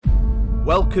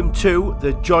Welcome to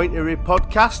the Jointery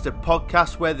Podcast, a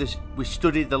podcast where we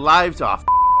study the lives of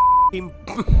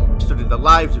study the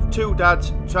lives of two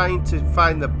dads trying to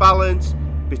find the balance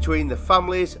between the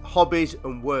families, hobbies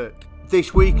and work.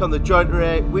 This week on the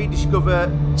Jointery, we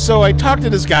discover... So I talked to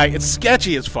this guy. It's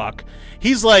sketchy as fuck.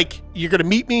 He's like, you're going to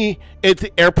meet me at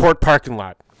the airport parking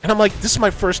lot. And I'm like, this is my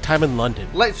first time in London.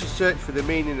 Let's search for the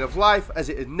meaning of life as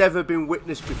it has never been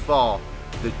witnessed before.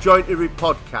 The Jointery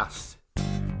Podcast.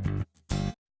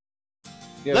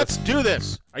 Yeah, Let's do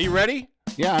this. Are you ready?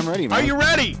 Yeah, I'm ready, man. Are you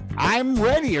ready? I'm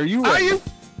ready. Are you ready? Are you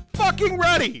fucking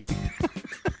ready?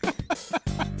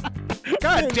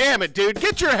 God damn it, dude.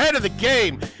 Get your head of the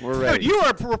game. We're ready. Dude, you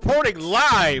are reporting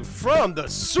live from the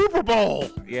Super Bowl.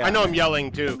 Yeah. I know I'm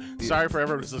yelling, too. Sorry for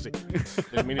everyone who's listening.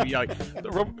 Didn't mean to be yelling.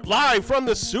 Live from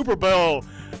the Super Bowl,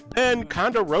 Ben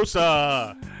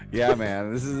Conderosa. Yeah,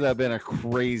 man. This has been a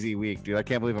crazy week, dude. I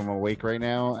can't believe I'm awake right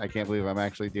now. I can't believe I'm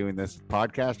actually doing this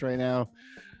podcast right now.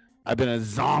 I've been a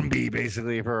zombie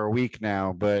basically for a week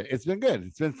now, but it's been good.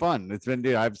 It's been fun. It's been,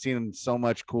 dude, I've seen so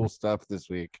much cool stuff this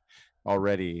week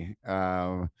already.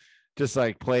 Just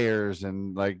like players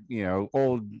and like,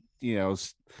 old,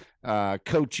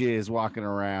 coaches walking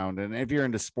around. And if you're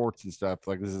into sports and stuff,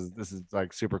 like this is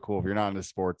like super cool. If you're not into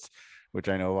sports, which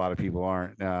I know a lot of people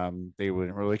aren't, they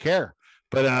wouldn't really care.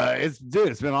 But it's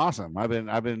been awesome. I've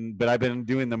been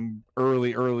doing the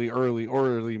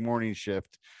early morning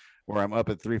shift where I'm up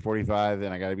at 3:45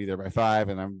 and I got to be there by 5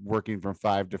 and I'm working from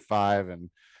 5 to 5 and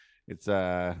it's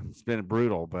been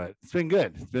brutal, but it's been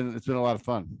good. It's been a lot of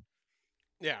fun.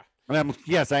 Yeah. And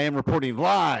I am reporting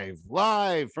live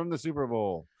from the Super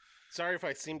Bowl. Sorry if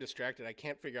I seem distracted. I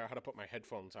can't figure out how to put my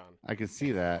headphones on. I can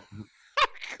see that.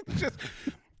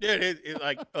 Yeah,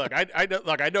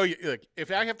 I know you. Look,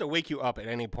 if I have to wake you up at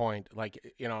any point, I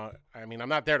mean, I'm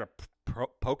not there to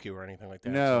poke you or anything like that.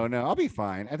 No, I'll be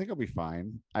fine. I think I'll be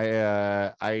fine.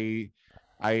 I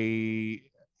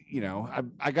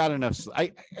got enough.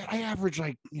 I average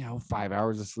 5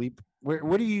 hours of sleep.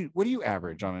 What do you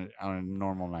average on a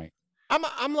normal night?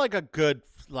 I'm like a good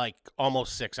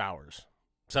almost 6 hours.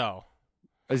 So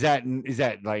is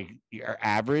that like your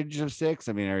average of 6?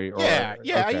 I mean, yeah.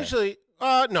 Okay. I usually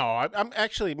no, I'm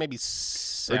actually maybe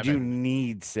 7. Or do you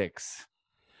need 6?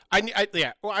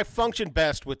 Well, I function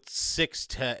best with 6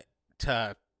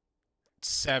 to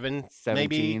 7, 17.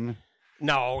 maybe.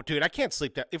 No, dude, I can't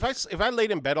sleep that. If I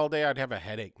laid in bed all day, I'd have a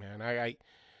headache, man. I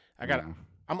gotta. Yeah.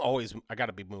 I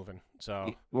gotta be moving.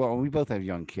 So well, we both have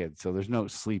young kids, so there's no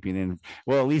sleeping in.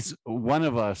 Well, at least one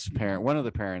of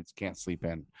the parents can't sleep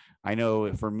in. I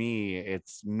know for me,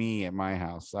 it's me at my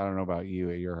house. I don't know about you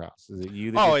at your house. Is it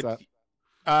you that gets up?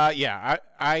 Yeah,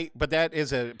 but that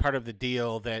is a part of the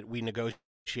deal that we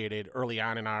negotiated early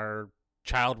on in our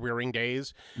child rearing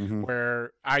days,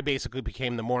 where I basically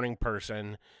became the morning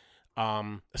person,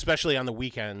 especially on the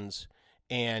weekends,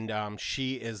 and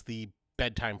she is the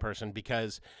bedtime person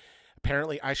because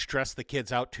apparently I stress the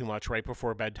kids out too much right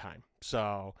before bedtime.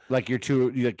 So you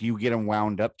get them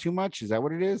wound up too much. Is that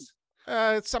what it is?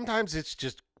 Sometimes it's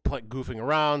just goofing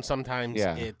around. Sometimes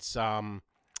it's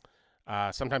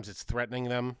sometimes it's threatening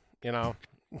them.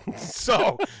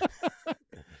 So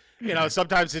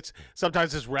sometimes it's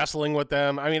wrestling with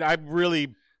them. I mean, I'm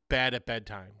really bad at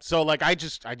bedtime. So I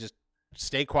just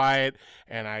stay quiet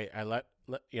and I let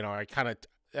I kind of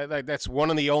that's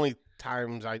one of the only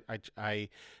times I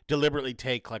deliberately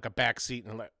take a back seat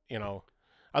and let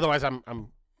otherwise I'm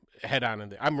head on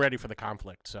and I'm ready for the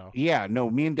conflict. So yeah, no,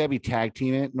 me and Debbie tag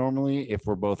team it normally if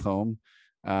we're both home,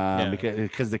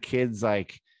 because the kids they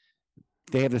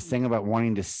have this thing about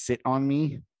wanting to sit on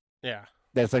me. Yeah,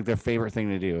 that's their favorite thing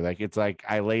to do. It's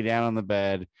I lay down on the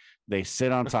bed, they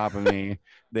sit on top of me,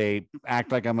 they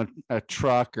act like I'm a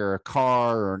truck or a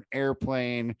car or an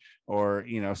airplane or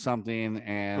something,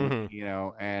 and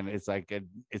and it's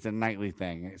it's a nightly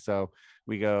thing. So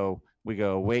we go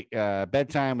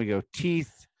bedtime, we go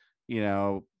teeth,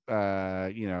 hair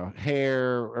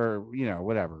or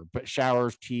whatever, but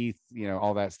showers, teeth,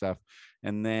 all that stuff,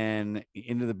 and then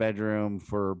into the bedroom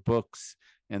for books,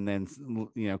 and then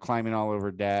climbing all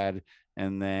over dad,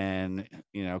 and then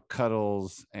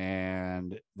cuddles,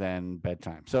 and then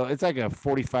bedtime. So it's a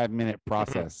 45-minute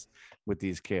process with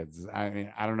these kids. I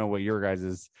mean, I don't know what your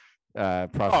guys'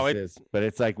 process is, but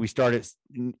it's we start at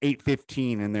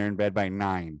 8:15 and they're in bed by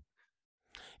 9.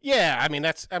 Yeah, I mean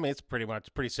it's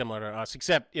pretty similar to us,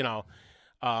 except they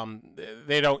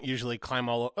don't usually climb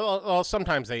all. Well,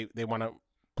 sometimes they want to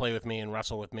play with me and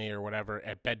wrestle with me or whatever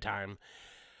at bedtime.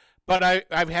 But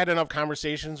I've had enough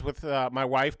conversations with my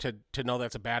wife to know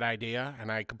that's a bad idea,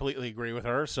 and I completely agree with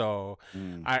her. So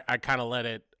I kind of let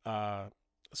it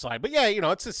slide. But yeah,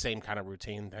 it's the same kind of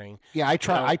routine thing. Yeah, I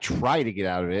try. know? I try to get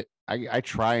out of it. I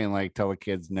try and like tell the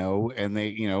kids no, and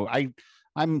they,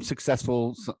 I'm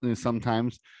successful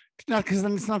sometimes. Not because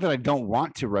it's not that I don't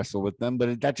want to wrestle with them,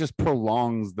 but that just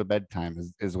prolongs the bedtime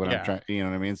is what I'm trying. You know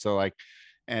what I mean? So like,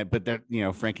 but that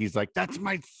Frankie's like, that's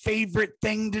my favorite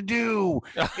thing to do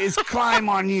is climb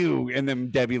on you, and then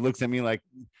Debbie looks at me like,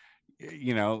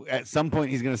 at some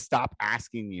point he's gonna stop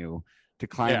asking you to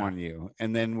climb on you,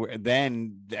 and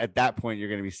then at that point you're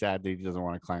gonna be sad that he doesn't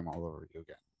want to climb all over you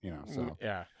again. So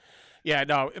yeah,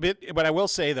 no, but I will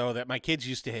say though that my kids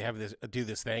used to have do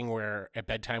this thing where at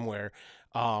bedtime where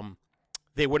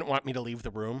they wouldn't want me to leave the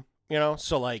room,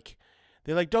 so like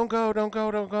they're like, don't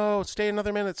go, stay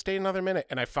another minute,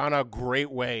 and I found a great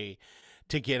way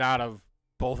to get out of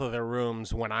both of their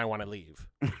rooms when I want to leave.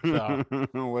 So,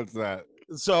 what's that?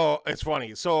 So it's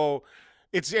funny. So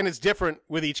it's different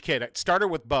with each kid. It started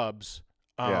with Bubs,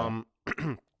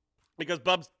 because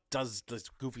Bubs does this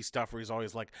goofy stuff where he's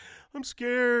always like, I'm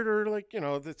scared, or like,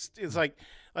 it's like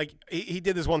he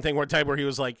did this one thing one time where he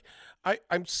was like,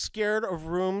 I'm scared of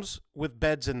rooms with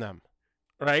beds in them,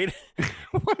 right?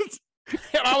 What?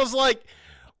 And I was like,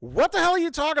 what the hell are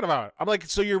you talking about? I'm like,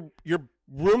 so your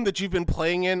room that you've been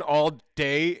playing in all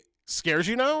day scares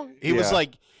you now? He's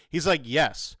like,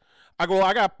 yes. I go, well,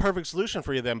 I got a perfect solution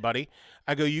for you then, buddy.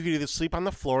 I go, you could either sleep on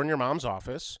the floor in your mom's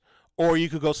office, or you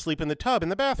could go sleep in the tub in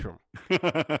the bathroom.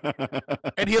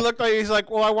 And he looked like, he's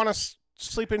like, well, I want to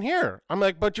sleep in here. I'm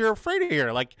like, but you're afraid of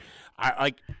here. Like,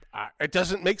 it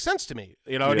doesn't make sense to me,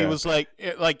 And he was like,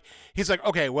 he's like,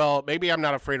 okay, well, maybe I'm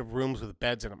not afraid of rooms with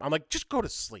beds in them. I'm like, just go to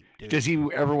sleep, dude. Does he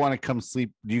ever want to come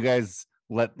sleep? Do you guys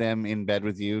let them in bed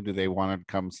with you? Do they want to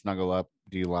come snuggle up?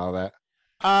 Do you allow that?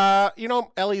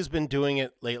 Ellie's been doing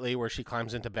it lately where she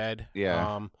climbs into bed.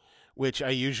 Yeah. Which I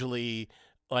usually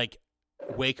like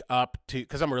wake up to,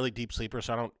 because I'm a really deep sleeper,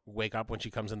 so I don't wake up when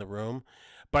she comes in the room.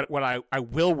 But what I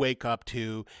will wake up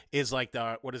to is like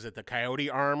the coyote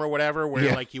arm or whatever,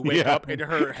 where like you wake up and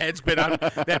her head's been on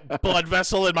that blood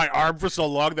vessel in my arm for so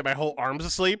long that my whole arm's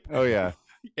asleep. Oh yeah.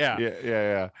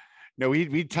 Yeah. No,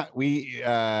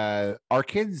 our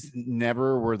kids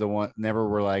never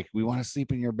were like, we want to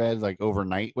sleep in your bed like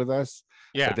overnight with us.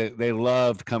 Yeah. But they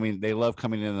loved coming. They love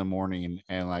coming in the morning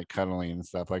and like cuddling and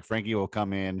stuff. Like Frankie will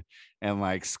come in and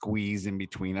like squeeze in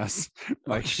between us,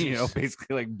 like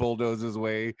basically like bulldoze his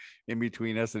way in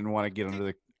between us and want to get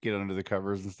under the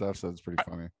covers and stuff. So it's pretty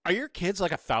funny. Are your kids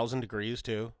like 1,000 degrees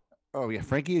too? Oh yeah,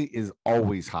 Frankie is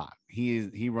always hot.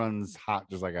 He runs hot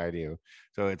just like I do.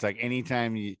 So it's like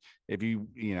anytime you're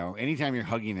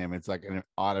hugging him, it's like an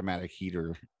automatic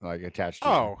heater like attached to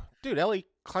him. Dude, Ellie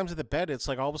climbs to the bed. It's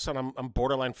like all of a sudden I'm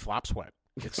borderline flop sweat.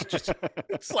 It's just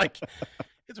it's like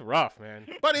it's rough, man.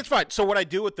 But it's fine. So what I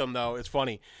do with them though, it's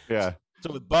funny. Yeah.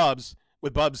 So with Bubs,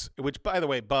 which by the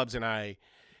way, Bubs and I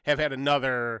have had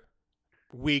another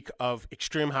week of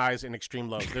extreme highs and extreme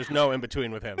lows. There's no in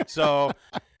between with him. So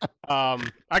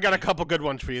I got a couple good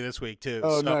ones for you this week too.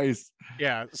 Oh, nice.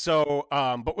 Yeah. So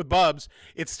but with Bubs,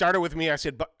 it started with me. I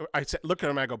said, look at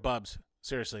him. I go, Bubs,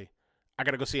 seriously, I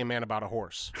got to go see a man about a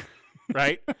horse.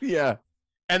 Right? Yeah.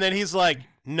 And then he's like,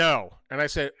 no. And I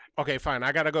said, okay, fine.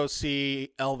 I got to go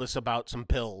see Elvis about some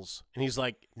pills. And he's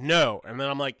like, no. And then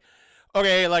I'm like,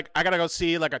 okay, like I got to go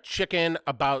see like a chicken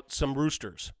about some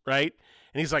roosters. Right?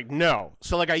 And he's like, no.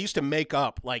 So like I used to make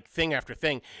up like thing after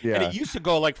thing. Yeah. And it used to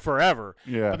go like forever.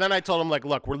 Yeah. But then I told him like,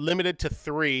 look, we're limited to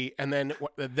 3. And then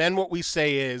what we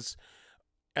say is,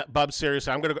 Bubs,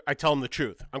 seriously, I tell him the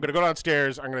truth. I'm going to go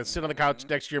downstairs. I'm going to sit on the couch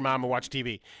next to your mom and watch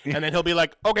TV. And then he'll be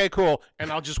like, okay, cool.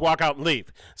 And I'll just walk out and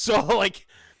leave. So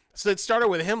it started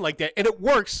with him like that. And it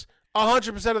works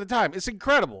 100% of the time. It's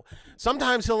incredible.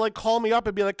 Sometimes he'll like call me up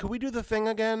and be like, can we do the thing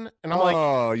again? And I'm like,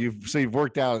 oh, you've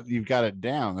worked out. You've got it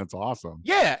down. That's awesome.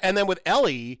 Yeah. And then with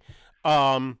Ellie,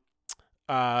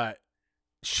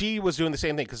 she was doing the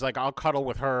same thing. Cause like I'll cuddle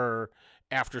with her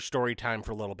after story time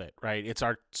for a little bit, right? It's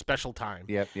our special time.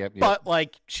 Yep. But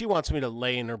like she wants me to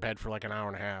lay in her bed for like an hour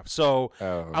and a half. So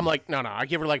I'm like, no, I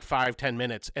give her like 5-10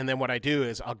 minutes. And then what I do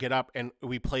is I'll get up and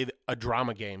we play a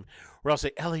drama game where I'll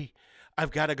say, Ellie,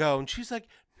 I've got to go. And she's like,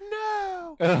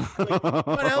 no. Like,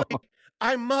 but Ellie,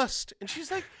 I must. And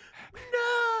she's like,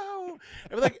 no.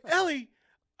 And I'm like, Ellie,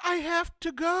 I have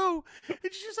to go. And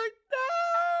she's like,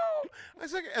 no. I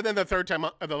was like, and then the third time,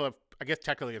 I guess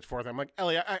technically it's fourth. I'm like,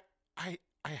 Ellie, I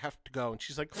have to go. And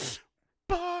she's like,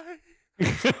 bye.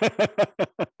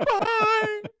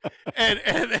 Bye. And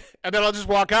then I'll just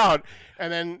walk out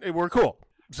and then we're cool.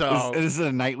 So is this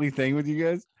a nightly thing with you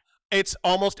guys? It's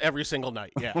almost every single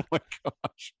night. Yeah. Oh my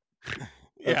gosh. That's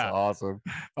yeah. Awesome.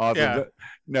 Yeah.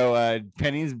 No,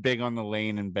 Penny's big on the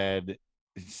laying in bed.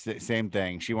 Same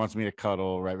thing. She wants me to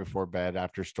cuddle right before bed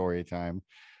after story time.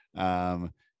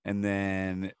 And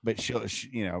then, but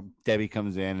Debbie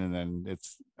comes in and then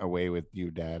it's away with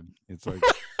you, Dad. It's like,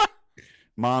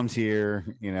 Mom's here,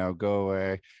 go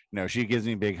away. No, she gives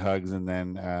me big hugs. And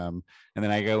then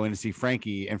I go in to see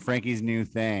Frankie, and Frankie's new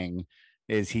thing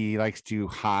is he likes to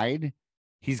hide.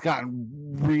 He's gotten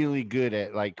really good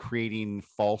at like creating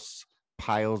false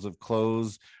piles of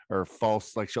clothes or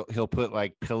false, like he'll put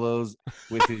like pillows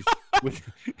with his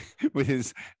with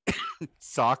his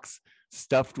socks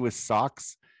stuffed with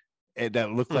socks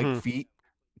that look like feet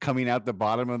coming out the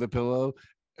bottom of the pillow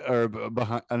or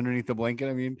behind underneath the blanket.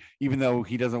 I mean, even though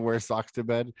he doesn't wear socks to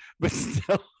bed, but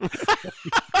still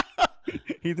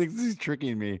he thinks he's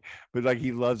tricking me, but like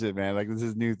he loves it, man. Like this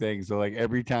is new thing. So like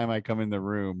every time I come in the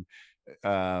room,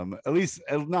 at least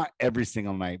not every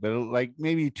single night, but like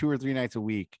maybe 2 or 3 nights a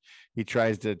week, he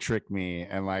tries to trick me,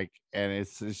 and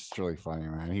it's just really funny,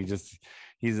 man.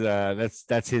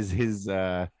 That's his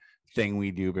thing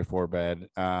we do before bed.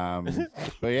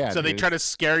 But yeah, so they try to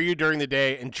scare you during the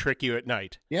day and trick you at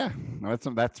night. Yeah, that's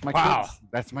my Wow. kids.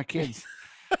 That's my kids.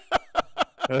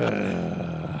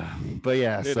 But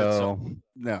yeah, Dude,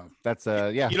 no, that's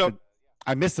yeah.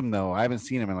 I miss them though. I haven't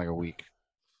seen them in like a week.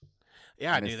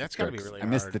 Yeah, dude, that's gotta be really hard. I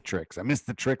miss the tricks. I miss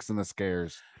the tricks and the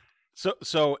scares.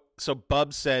 So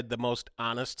Bub said the most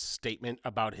honest statement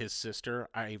about his sister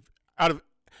out of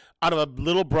a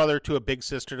little brother to a big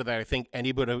sister that I think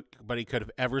anybody could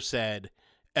have ever said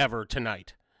ever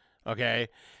tonight. Okay,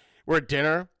 we're at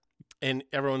dinner and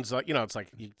everyone's like, it's like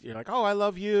you're like, oh, I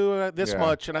love you this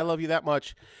much and I love you that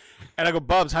much, and I go,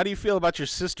 Bubs, how do you feel about your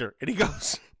sister? And he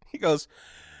goes, well,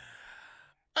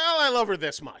 I love her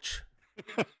this much.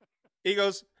 He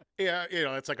goes, yeah,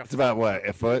 it's like it's about what,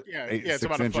 a foot? Yeah, it's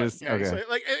about inches. A foot. Yeah, okay. So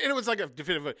and it was like a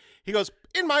definitive. He goes,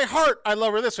 in my heart, I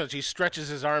love her this much. He stretches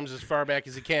his arms as far back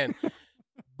as he can,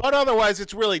 but otherwise,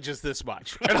 it's really just this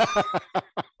much. And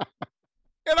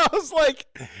I was like,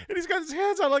 and he's got his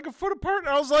hands on like a foot apart, and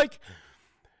I was like,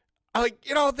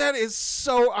 that is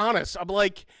so honest. I'm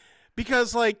like,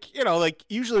 because like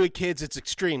usually with kids it's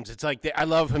extremes. It's like I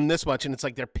love him this much, and it's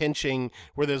like they're pinching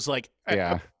where there's like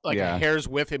a hair's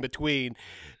width in between,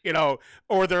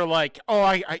 or they're like,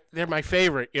 oh, they're my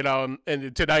favorite, and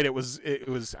tonight it was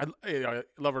I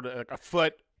love her like a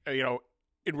foot,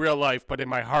 in real life, but in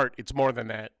my heart it's more than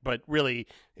that. But really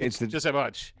it's just that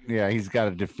much. Yeah, he's got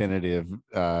a definitive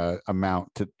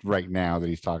amount to right now that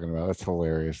he's talking about. That's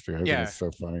hilarious, dude. I think it's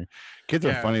so funny. Kids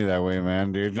are funny that way,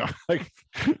 man, dude. Like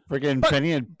freaking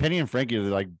Penny and Frankie are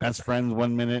like best friends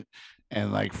one minute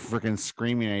and like freaking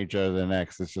screaming at each other the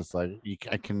next. It's just like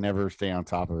I can never stay on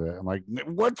top of it. I'm like,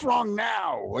 what's wrong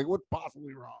now? Like, what's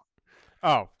possibly wrong?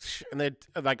 Oh, and they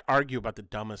like argue about the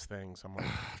dumbest things. I'm like,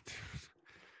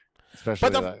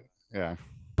 especially yeah.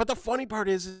 But the funny part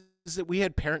is that we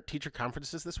had parent-teacher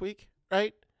conferences this week,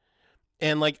 right?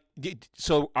 And like,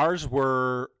 so ours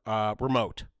were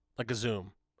remote, like a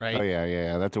Zoom, right? Oh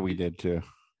yeah. That's what we did too.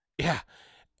 Yeah.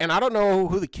 And I don't know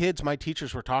who the kids my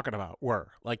teachers were talking about were.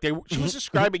 Like she was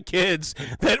describing kids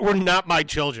that were not my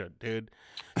children, dude.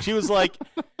 She was like,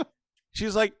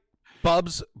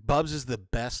 Bubs is the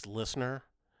best listener.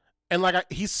 And like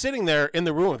he's sitting there in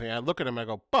the room with me. I look at him and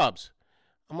I go, Bubs.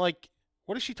 I'm like,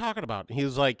 what is she talking about? And he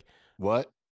was like,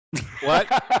 what?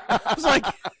 I was like,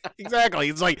 exactly.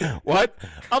 He's like, what?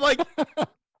 I'm like,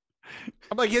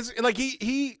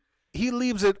 he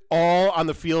leaves it all on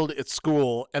the field at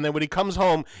school, and then when he comes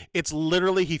home, it's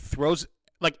literally he throws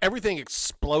like everything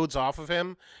explodes off of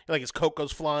him. Like his coat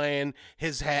goes flying,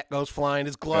 his hat goes flying,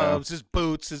 his gloves, his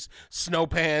boots, his snow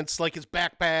pants, like his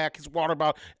backpack, his water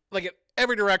bottle, like in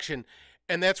every direction.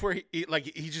 And that's where he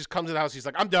just comes to the house. He's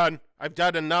like, I'm done. I've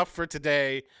done enough for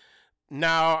today.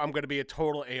 Now I'm going to be a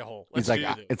total a-hole. It's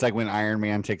like when Iron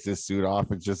Man takes his suit off.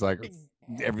 It's just like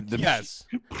yes.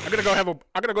 I'm gonna go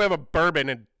have a bourbon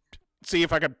and see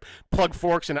if I can plug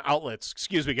forks into outlets.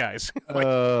 Excuse me, guys.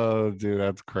 Oh, dude,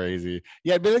 that's crazy.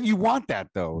 Yeah, but you want that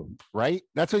though, right?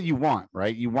 That's what you want,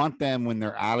 right? You want them when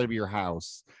they're out of your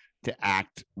house to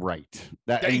act right.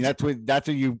 That's what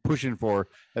you pushing for.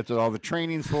 That's what all the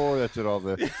training's for. That's what all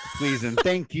the please and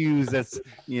thank yous. That's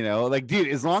like, dude,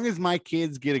 as long as my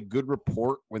kids get a good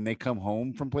report when they come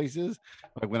home from places,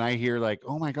 like when I hear like,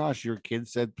 oh my gosh, your kid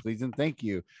said please and thank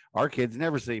you. Our kids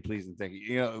never say please and thank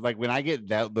you. Like when I get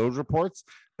those reports,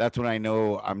 that's when I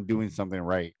know I'm doing something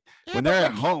right. When they're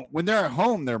at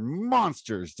home, they're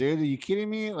monsters, dude. Are you kidding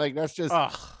me? Like that's just.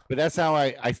 But that's how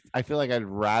I feel like I'd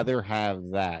rather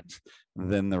have that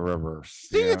than the reverse.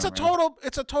 See, it's a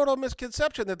total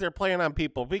misconception that they're playing on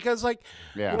people because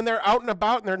when they're out and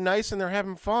about and they're nice and they're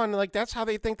having fun, like that's how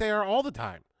they think they are all the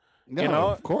time. No, you know,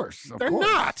 of course. they're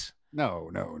not.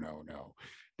 No.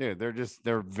 Dude,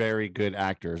 they're very good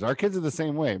actors. Our kids are the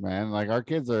same way, man. Like our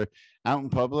kids are out in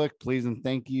public, pleasing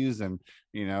thank yous and,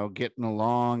 getting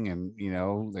along. And,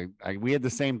 we had the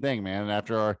same thing, man. And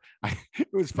after it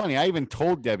was funny. I even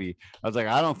told Debbie, I was like,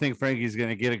 I don't think Frankie's going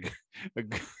to get a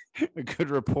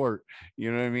good report.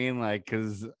 You know what I mean? Like,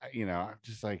 cause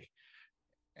just like,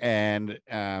 and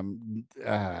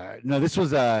no, this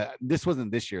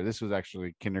wasn't this year. This was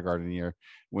actually kindergarten year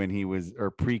when he was, or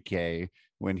pre-K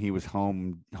when he was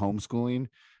homeschooling,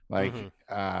 like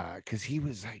because he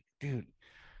was like, dude,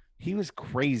 he was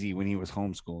crazy when he was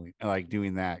homeschooling, like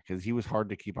doing that, because he was hard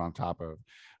to keep on top of.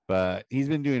 But he's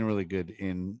been doing really good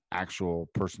in actual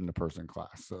person-to-person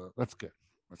class, so that's good.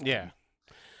 Yeah,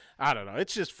 I don't know.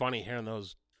 It's just funny hearing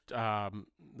those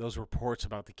reports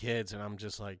about the kids, and I'm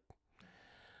just like,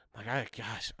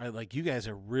 you guys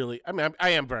are really. I mean, I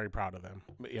am very proud of them.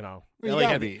 Ellie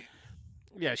had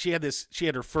yeah, she had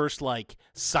her first like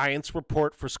science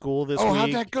report for school this week. Oh,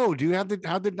 how'd that go, dude?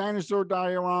 How'd the dinosaur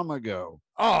diorama go?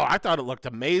 Oh, I thought it looked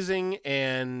amazing,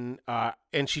 and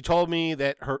she told me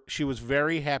that she was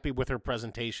very happy with her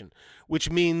presentation, which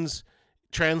means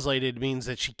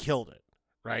that she killed it,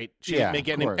 right? She didn't make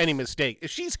any mistake.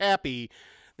 If she's happy,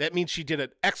 that means she did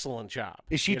an excellent job.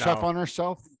 Is she tough on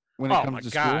herself when it comes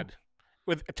to school? Oh my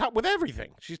God, with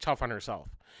everything, she's tough on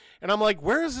herself, and I'm like,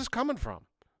 where is this coming from?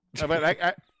 But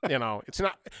I it's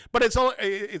not. But it's only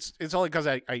because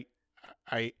I'm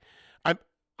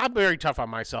very tough on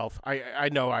myself. I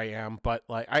know I am, but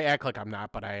like I act like I'm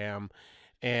not, but I am,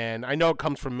 and I know it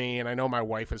comes from me, and I know my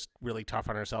wife is really tough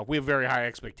on herself. We have very high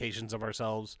expectations of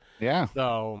ourselves. Yeah.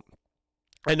 So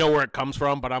I know where it comes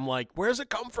from, but I'm like, where's it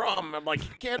come from? I'm like,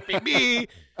 it can't be me.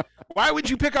 Why would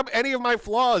you pick up any of my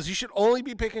flaws? You should only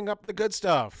be picking up the good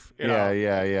stuff.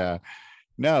 Yeah.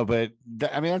 No, but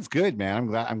I mean, that's good,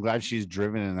 man. I'm glad she's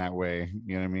driven in that way.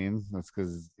 You know what I mean? That's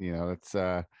because,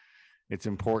 it's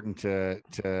important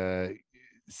to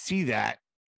see that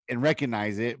and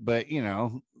recognize it. But,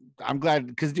 I'm glad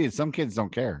because, dude, some kids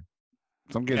don't care.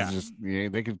 Some kids just,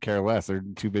 they could care less. They're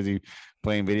too busy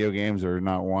playing video games or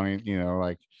not wanting,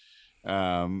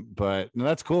 but no,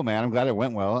 that's cool, man. I'm glad it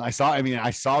went well. I saw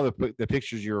the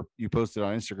pictures you posted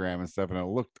on Instagram and stuff, and it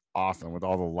looked awesome with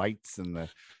all the lights and the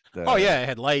oh yeah, it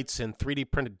had lights and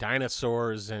 3D printed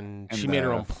dinosaurs, and she made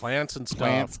her own plants and stuff.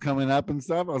 Plants coming up and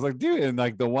stuff. I was like, dude, and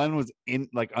like the one was in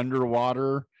like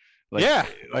underwater. Like, yeah,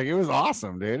 like it was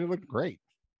awesome, dude. It looked great.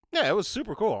 Yeah, it was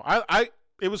super cool.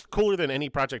 It was cooler than any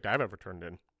project I've ever turned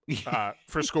in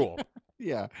for school.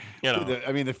 Yeah,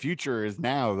 the future is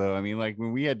now, though. I mean, like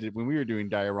when we were doing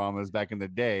dioramas back in the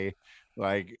day,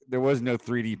 like there was no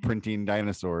 3D printing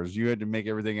dinosaurs. You had to make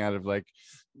everything out of like,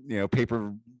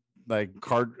 paper, like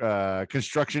card,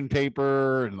 construction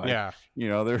paper, and like,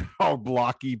 they're all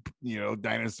blocky,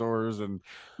 dinosaurs, and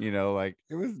like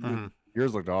it was.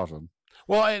 Yours looked awesome.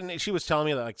 Well, and she was telling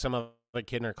me that like some of the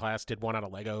kid in her class did one out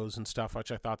of Legos and stuff,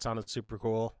 which I thought sounded super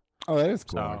cool. Oh, that is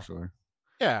cool, actually.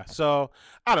 Yeah, so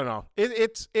I don't know.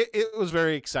 It was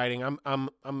very exciting.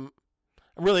 I'm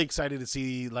really excited to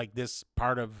see like this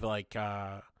part of like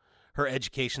her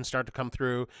education start to come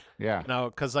through. Yeah,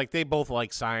 because like they both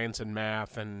like science and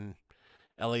math, and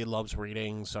Ellie loves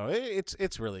reading, so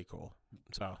it's really cool.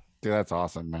 So. Dude, that's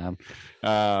awesome, man.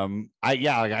 I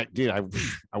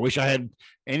wish I had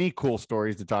any cool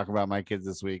stories to talk about my kids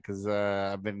this week because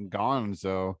I've been gone,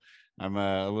 so I'm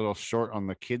a little short on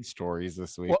the kid stories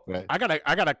this week. Well, but I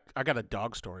got a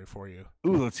dog story for you.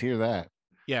 Ooh, let's hear that.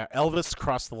 Yeah, Elvis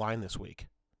crossed the line this week.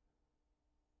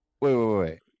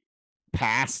 Wait.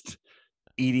 Past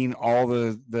eating all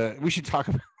the we should talk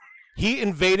about. He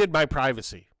invaded my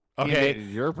privacy. Okay,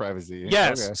 your privacy.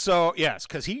 Yes. Okay. So yes,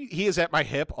 because he is at my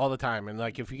hip all the time, and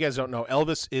like if you guys don't know,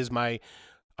 Elvis is my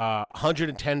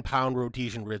 110-pound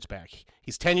Rhodesian Ridgeback.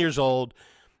 He's 10 years old.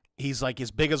 He's like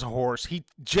as big as a horse. He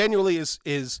genuinely is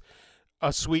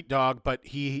a sweet dog, but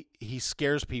he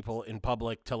scares people in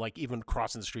public to like even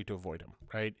crossing the street to avoid him.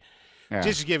 Right. Yeah.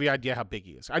 Just to give you an idea how big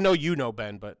he is. I know you know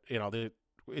Ben, but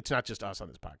it's not just us on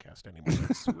this podcast anymore.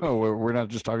 Oh, we're not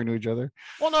just talking to each other.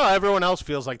 Well, no, everyone else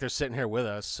feels like they're sitting here with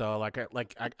us. So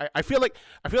I feel like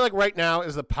right now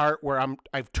is the part where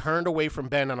I've turned away from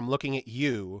Ben and I'm looking at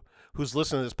you, who's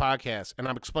listening to this podcast, and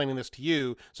I'm explaining this to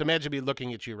you. So imagine me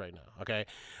looking at you right now. Okay.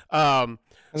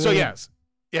 So yes,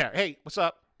 yeah. Hey, what's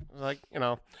up? Like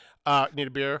need a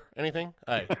beer? Anything?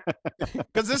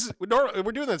 Because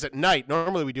we're doing this at night.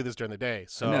 Normally we do this during the day.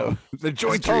 So no, the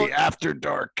jointery after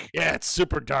dark. Yeah, it's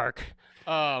super dark.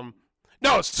 No,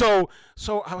 so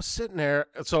I was sitting there.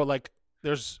 So like,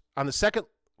 there's on the second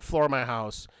floor of my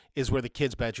house is where the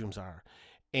kids' bedrooms are,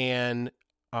 and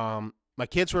My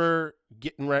kids were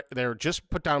getting ready. They were just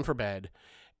put down for bed,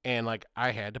 and like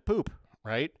I had to poop,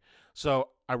 right? So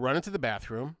I run into the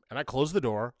bathroom and I close the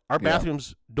door. Our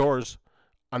bathroom's doors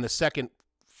on the second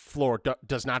floor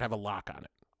does not have a lock on it,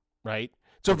 right?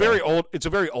 It's a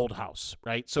very old house,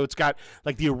 right? So it's got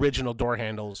like the original door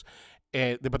handles,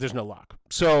 but there's no lock.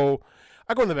 So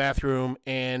I go in the bathroom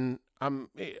and I'm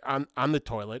on the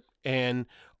toilet, and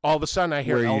all of a sudden I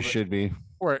hear where you should be.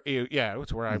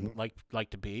 It's where I like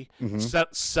to be,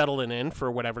 settling in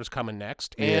for whatever's coming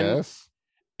next.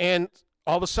 And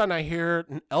all of a sudden I hear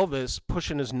Elvis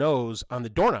pushing his nose on the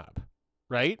doorknob,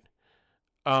 right?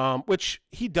 Which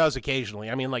he does occasionally.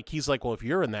 I mean, like, he's like, well, if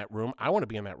you're in that room, I want to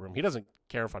be in that room. He doesn't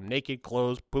care if I'm naked,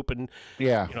 clothes, pooping,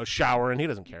 showering. He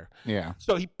doesn't care. Yeah.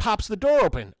 So he pops the door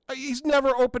open. He's never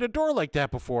opened a door like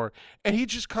that before. And he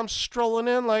just comes strolling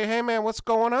in like, hey, man, what's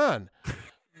going on?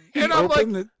 And I'm like,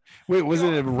 wait, was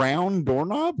it a round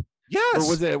doorknob? Yes. Or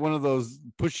was it one of those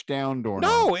push down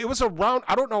doorknobs? No, it was a round.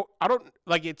 I don't know. I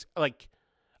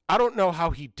don't know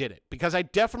how he did it, because I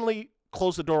definitely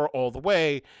closed the door all the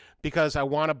way, because I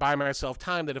want to buy myself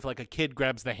time that if like a kid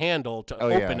grabs the handle to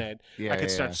open it, I can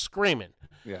start screaming.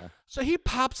 Yeah. So he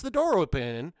pops the door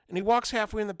open and he walks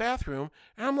halfway in the bathroom,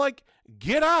 and I'm like,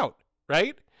 get out,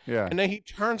 right? Yeah. And then he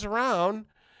turns around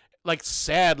like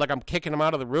sad, like I'm kicking him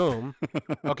out of the room.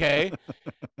 Okay.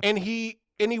 and he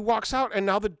walks out, and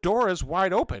now the door is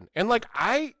wide open. And like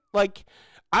I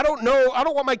don't know. I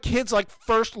don't want my kids' like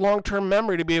first long-term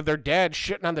memory to be of their dad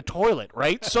shitting on the toilet,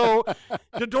 right? So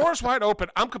the door's wide open.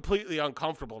 I'm completely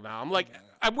uncomfortable now. I'm like,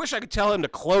 I wish I could tell him to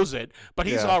close it, but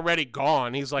he's already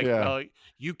gone. He's like, well,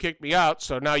 you kicked me out,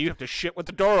 so now you have to shit with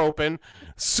the door open.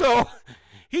 So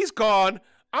he's gone.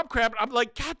 I'm crapping. I'm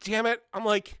like, God damn it. I'm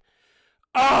like,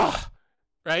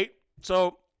 right?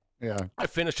 So I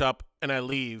finish up and I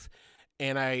leave.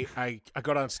 And I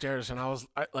go downstairs, and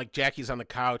like, Jackie's on the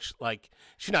couch, like,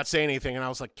 she's not saying anything. And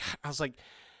I'm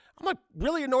like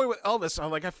really annoyed with Elvis. I'm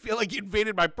like, I feel like you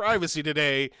invaded my privacy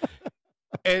today.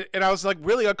 and I was like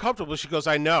really uncomfortable. She goes,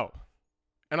 I know.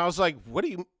 And I was like, what do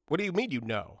you mean you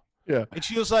know? Yeah. And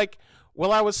she was like,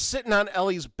 well, I was sitting on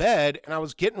Ellie's bed and I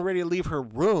was getting ready to leave her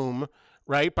room,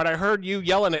 right? But I heard you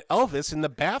yelling at Elvis in the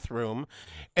bathroom,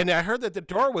 and I heard that the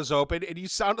door was open, and you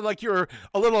sounded like you were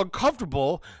a little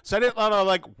uncomfortable. So I didn't want to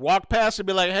like walk past and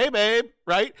be like, hey, babe,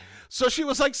 right? So she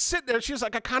was like sitting there. She was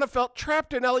like, I kind of felt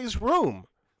trapped in Ellie's room.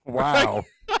 Wow.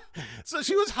 Right? So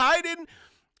she was hiding.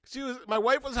 My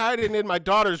wife was hiding in my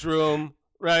daughter's room,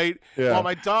 right? Yeah. While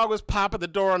my dog was popping the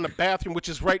door on the bathroom, which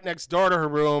is right next door to her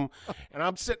room. And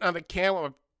I'm sitting on the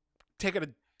camera taking a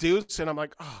deuce, and I'm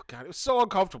like, oh God, it was so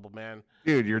uncomfortable, man.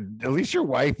 Dude, at least your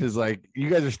wife is like, you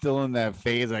guys are still in that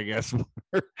phase, I guess,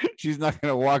 where she's not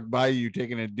gonna walk by you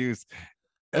taking a deuce.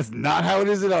 That's not how it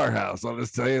is at our house. I'll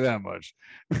just tell you that much.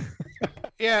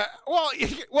 Yeah. Well,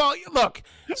 look.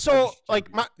 So, like,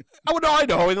 I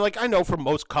know, and like, I know for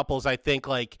most couples, I think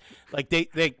like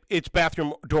they it's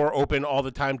bathroom door open all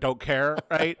the time, don't care,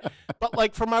 right? But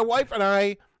like for my wife and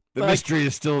I, the mystery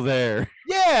is still there.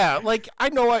 Yeah, like I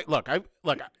know. A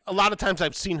lot of times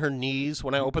I've seen her knees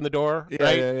when I open the door. Yeah,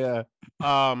 right?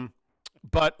 Yeah.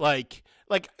 But like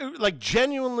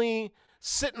genuinely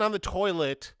sitting on the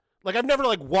toilet. Like, I've never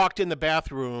like walked in the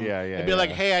bathroom and be like,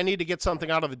 hey, I need to get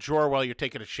something out of the drawer while you're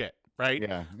taking a shit, right?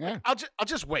 Yeah, yeah. I'll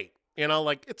just wait. You know,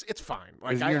 like it's fine.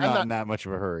 Like you're not in that much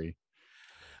of a hurry.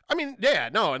 I mean,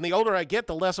 yeah, no. And the older I get,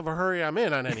 the less of a hurry I'm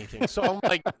in on anything. So I'm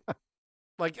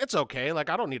like it's okay. Like,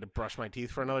 I don't need to brush my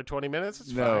teeth for another 20 minutes.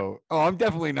 It's fine. Oh, I'm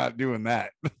definitely not doing that.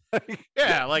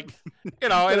 Yeah, like, you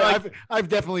know, and like, I've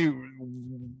definitely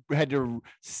had to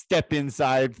step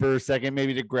inside for a second,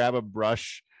 maybe to grab a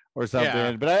brush or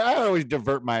something, but I always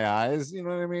divert my eyes. You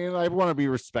know what I mean? I want to be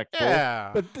respectful.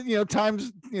 Yeah. But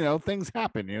times, things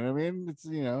happen. You know what I mean? It's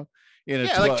in a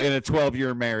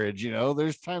 12-year marriage.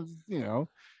 There's times. I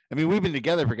mean, we've been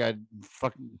together for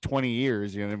fucking 20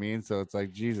 years. You know what I mean? So it's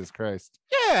like, Jesus Christ.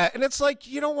 Yeah, and it's like,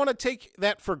 you don't want to take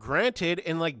that for granted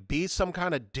and like be some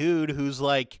kind of dude who's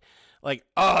like,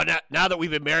 oh, now that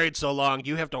we've been married so long,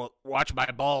 you have to watch my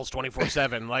balls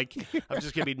 24/7. Like, I'm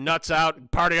just gonna be nuts out and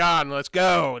party on. Let's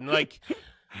go. And I'm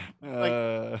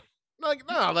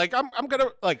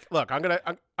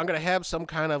gonna have some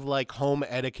kind of like home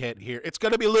etiquette here. It's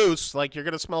gonna be loose. Like, you're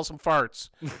gonna smell some farts.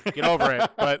 Get over it.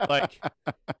 But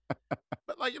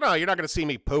you're not gonna see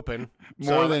me pooping.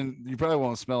 You probably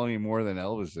won't smell any more than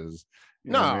Elvis's.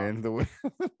 You know what I mean?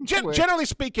 Generally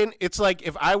speaking, it's like,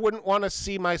 if I wouldn't want to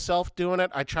see myself doing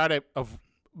it, I try to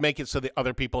make it so the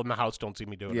other people in the house don't see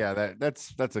me doing it. Yeah,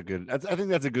 that's a good. I think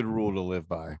that's a good rule to live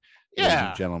by.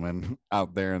 Yeah, gentlemen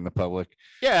out there in the public.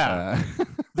 Yeah,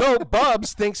 Though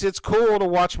Bubs thinks it's cool to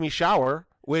watch me shower,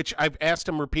 which I've asked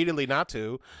him repeatedly not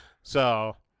to.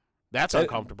 So that's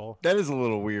uncomfortable. That is a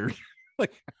little weird.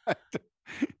 Like, I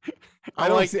I'm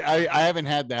don't like- see. I haven't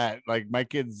had that. Like my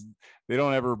kids, they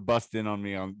don't ever bust in on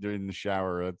me during the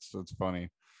shower. That's funny.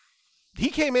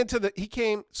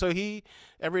 So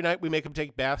every night we make him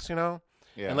take baths, Yeah.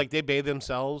 and like they bathe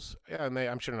themselves. Yeah, and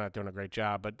I'm sure they're not doing a great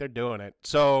job, but they're doing it.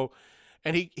 So,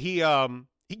 and he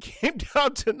came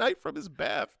down tonight from his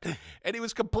bath, and he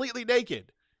was completely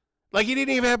naked. Like he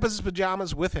didn't even have his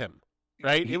pajamas with him.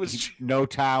 Right? It was no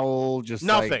towel, just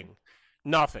nothing.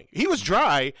 Nothing. He was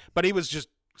dry, but he was just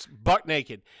butt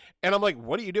naked. And I'm like,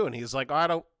 "What are you doing?" He's like, "I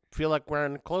don't feel like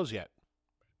wearing clothes yet."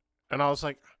 And I was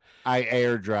like, I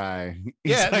air dry.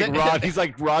 Yeah, He's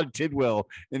like Rod Tidwell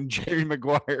and Jerry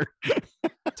Maguire.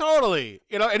 totally.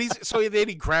 And then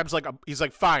he grabs he's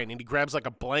like, fine. And he grabs like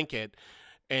a blanket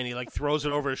and he like throws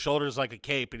it over his shoulders like a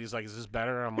cape. And he's like, is this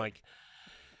better? I'm like,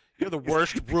 you're the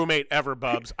worst roommate ever,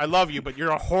 Bubs. I love you, but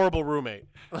you're a horrible roommate.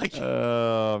 Like,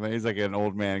 oh man, he's like an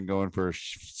old man going for a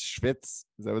schwitz.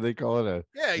 Is that what they call it?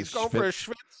 Yeah, he's going for a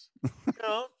schwitz.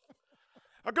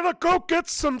 I'm gonna go get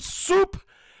some soup,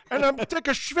 and I'm take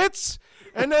a schwitz,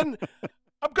 and then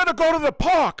I'm gonna go to the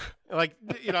park. Like,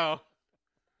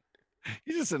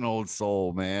 He's just an old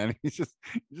soul, man. He's just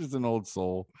an old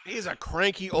soul. He's a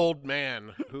cranky old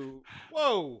man who.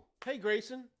 Whoa, hey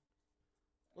Grayson,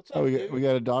 what's up? Oh, dude? we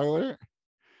got a dog alert.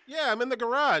 Yeah, I'm in the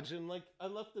garage, and like I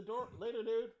left the door later,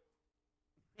 dude.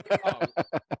 Oh.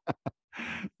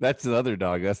 That's the other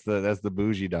dog. That's the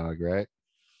bougie dog, right?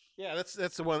 Yeah,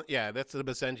 that's the one. Yeah, that's the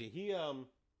Basenji.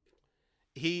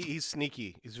 He's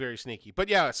sneaky. He's very sneaky. But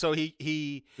yeah, so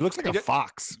he looks like a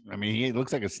fox. I mean, he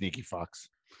looks like a sneaky fox.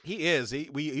 He is.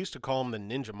 We used to call him the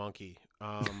Ninja Monkey.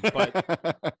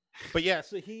 But yeah,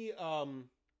 so he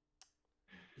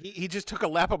just took a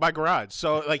lap of my garage.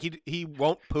 So like he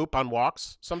won't poop on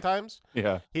walks sometimes.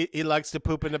 Yeah. He likes to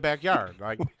poop in the backyard.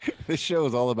 Like this show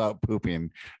is all about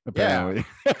pooping, apparently.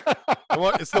 Yeah.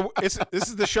 This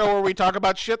is the show where we talk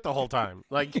about shit the whole time.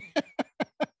 Like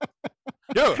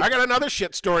dude, I got another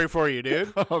shit story for you,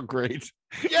 dude. Oh, great.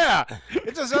 Yeah.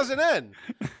 It just doesn't end.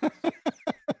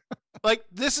 Like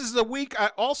this is the week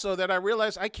that I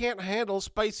realized I can't handle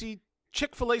spicy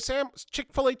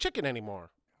Chick-fil-A chicken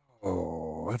anymore.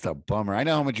 Oh, that's a bummer. I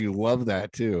know how much you love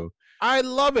that too. I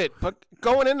love it, but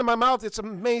going into my mouth, it's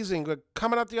amazing. But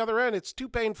coming out the other end, it's too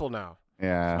painful now.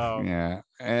 Yeah, yeah.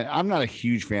 And I'm not a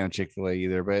huge fan of Chick-fil-A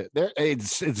either, but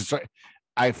it's.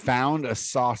 I found a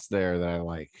sauce there that I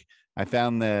like. I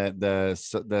found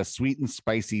the sweet and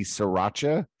spicy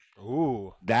sriracha.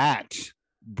 Ooh, that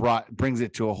brings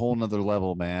it to a whole nother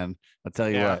level, man. I'll tell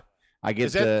you what. I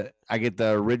get the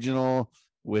original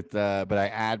with but I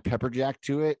add pepper jack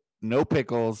to it. No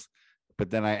pickles,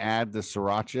 but then I add the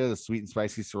sriracha, the sweet and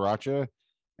spicy sriracha,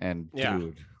 and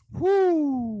dude,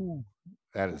 whoo,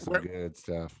 that is some good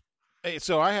stuff. Hey,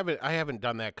 so I haven't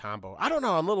done that combo. I don't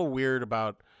know. I'm a little weird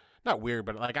about, not weird,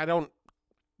 but like I don't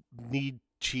need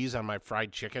cheese on my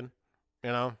fried chicken.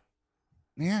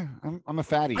 Yeah, I'm a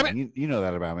fatty. I mean, you know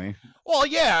that about me. Well,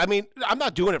 yeah. I mean, I'm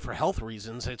not doing it for health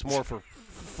reasons. It's more for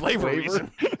flavor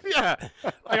reason. Yeah,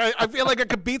 like I feel like it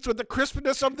competes with the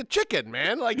crispness of the chicken,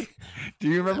 man. Like, do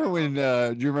you remember when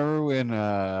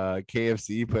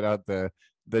KFC put out the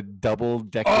double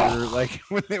decker, like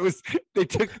when they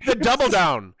took the double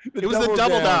down. It was the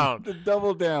double down. The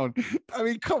double down. I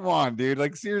mean, come on, dude.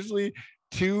 Like seriously,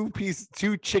 two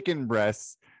chicken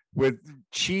breasts with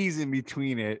cheese in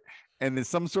between it. And there's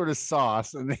some sort of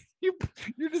sauce, and then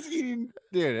you're just eating,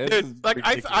 dude. Like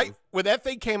I when that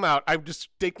thing came out, I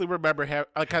distinctly remember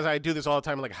because I do this all the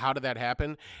time. Like, how did that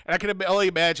happen? And I can only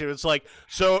imagine it's like,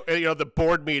 so the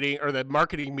board meeting or the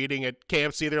marketing meeting at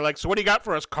KFC. They're like, so what do you got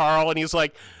for us, Carl? And he's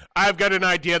like, I've got an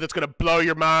idea that's gonna blow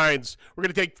your minds. We're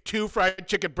gonna take 2 fried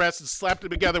chicken breasts and slap them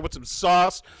together with some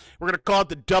sauce. We're gonna call it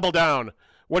the double down.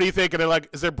 What do you think? And they're like,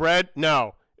 is there bread?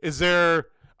 No. Is there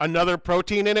another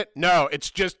protein in it? No, it's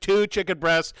just 2 chicken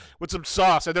breasts with some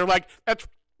sauce. And they're like, that's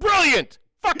brilliant.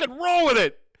 Fucking roll with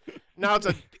it. Now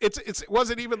it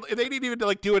wasn't even, they didn't even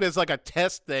like do it as like a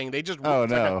test thing. They just like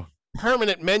a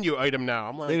permanent menu item now.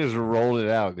 I'm like, they just rolled it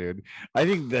out, dude. I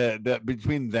think the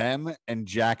between them and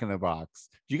Jack in the Box.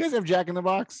 Do you guys have Jack in the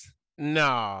Box?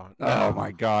 No. Oh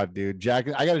my God, dude. I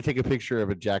got to take a picture of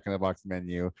a Jack in the Box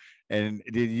menu. And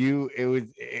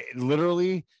it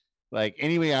literally, like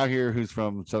anybody out here who's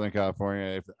from Southern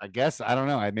California, I don't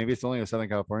know. Maybe it's only a Southern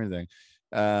California thing.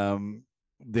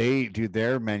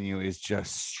 Their menu is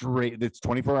just straight. It's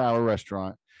 24-hour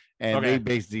restaurant, and they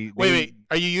basically wait.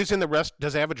 Are you using the rest?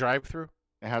 Does it have a drive-through?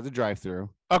 It has a drive-through.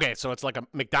 Okay, so it's like a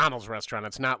McDonald's restaurant.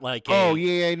 It's not like Oh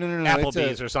yeah, no.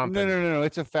 Applebee's or something. No.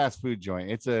 It's a fast food joint.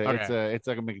 It's Okay. it's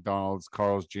like a McDonald's,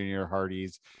 Carl's Jr.,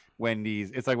 Hardee's, Wendy's.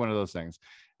 It's like one of those things.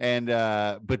 And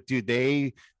but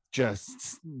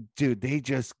just they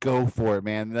just go for it,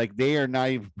 man. Like they are not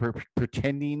even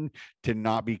pretending to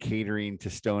not be catering to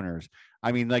stoners.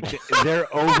 I mean, like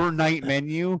their overnight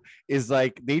menu is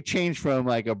like they change from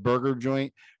like a burger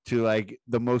joint to like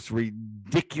the most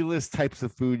ridiculous types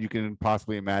of food you can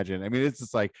possibly imagine. I mean, it's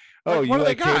just like, oh,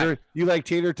 Like, you like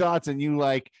tater tots and you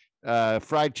like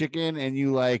fried chicken and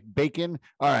you like bacon.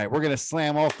 All right, we're gonna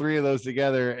slam all three of those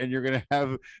together and you're gonna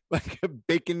have like a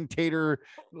bacon tater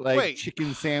like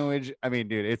chicken sandwich. I mean,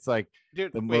 dude, it's like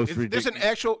dude, the most ridiculous. There's an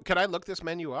actual. Can I look this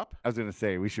menu up? I was gonna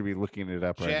say we should be looking it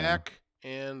up right now. Jack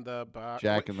in the Box.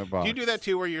 Jack in the Box. Do you do that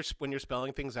too, where when you're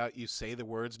spelling things out, you say the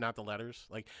words, not the letters,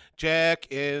 like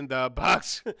Jack in the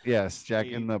Box? Yes, Jack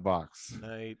in the Box.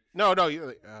 Night. No. I don't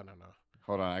know.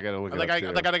 Hold on, I gotta look. I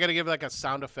gotta give like a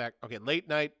sound effect. Okay, late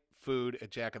night food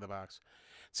at Jack in the Box.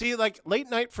 See, like late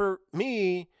night for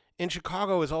me in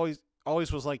Chicago is always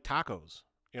was like tacos,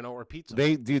 or pizza.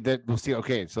 They do that. We'll see.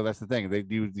 Okay, so that's the thing. They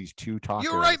do these two tacos.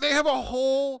 You're right. They have a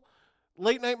whole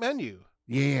late night menu.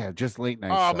 Yeah, just late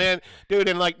night. Oh stuff. Man, dude,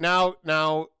 and like now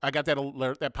I got that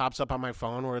alert that pops up on my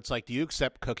phone where it's like, do you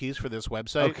accept cookies for this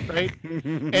website? Okay. Right?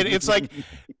 And it's like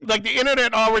the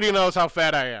internet already knows how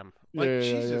fat I am. Like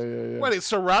Jesus, what is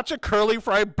sriracha curly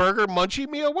fry burger munchie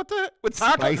meal? What the with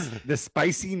tacos? The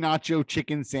spicy nacho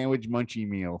chicken sandwich munchie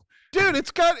meal. Dude,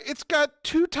 it's got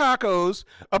 2 tacos,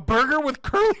 a burger with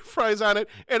curly fries on it,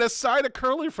 and a side of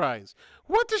curly fries.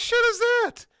 What the shit is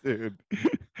that? Dude.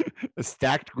 A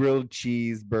stacked grilled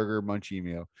cheese burger munchie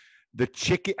meal. The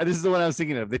chicken. This is the one I was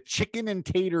thinking of. The chicken and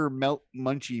tater melt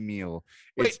munchie meal.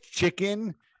 It's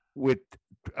chicken with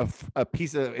a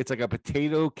piece of. It's like a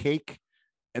potato cake,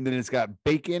 and then it's got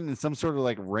bacon and some sort of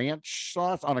like ranch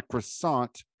sauce on a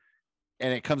croissant,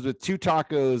 and it comes with 2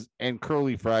 tacos and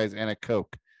curly fries and a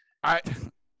Coke.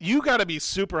 You got to be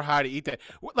super high to eat that.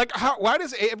 Like, why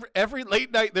does every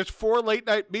late night? There's 4 late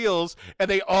night meals, and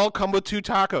they all come with 2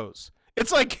 tacos.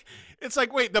 It's like,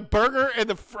 wait, the burger and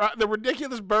the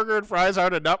ridiculous burger and fries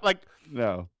aren't enough. Like,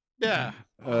 no, yeah.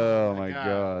 Oh my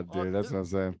god, dude, that's what I'm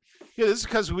saying. Yeah, this is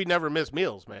because we never miss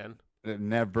meals, man.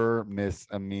 Never miss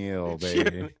a meal,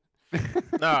 baby.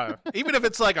 No, even if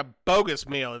it's like a bogus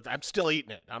meal, I'm still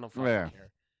eating it. I don't fucking care.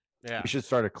 Yeah, we should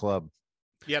start a club.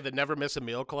 Yeah, the Never Miss a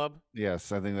Meal Club.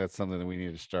 Yes, I think that's something that we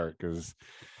need to start because.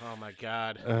 Oh my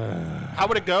god! How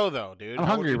would it go though, dude? I'm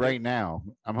hungry right now.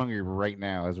 I'm hungry right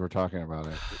now as we're talking about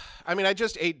it. I mean, I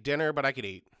just ate dinner, but I could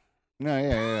eat. No,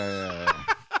 yeah.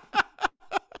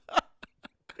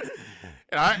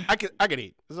 And I could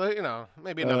eat. So,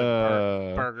 maybe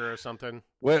another burger or something.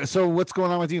 So what's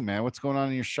going on with you, man? What's going on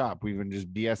in your shop? We've been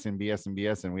just BSing. We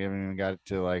haven't even got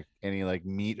to like any like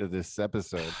meat of this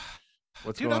episode.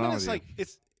 What's going on with you?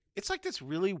 It's like this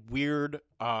really weird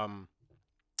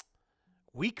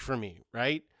week for me,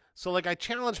 right? So like I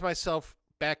challenged myself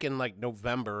back in like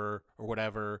November or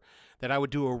whatever that I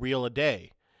would do a reel a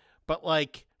day. But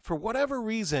like for whatever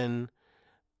reason,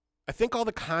 I think all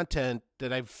the content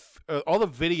that all the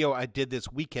video I did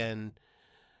this weekend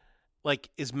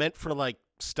like is meant for like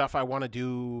stuff I want to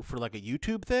do for like a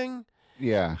YouTube thing.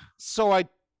 Yeah. So I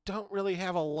don't really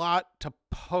have a lot to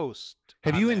post.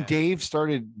 Have you and Dave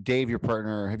started? Dave, your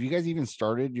partner, have you guys even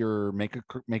started your Maker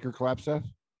Collab stuff?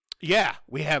 Yeah,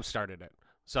 we have started it.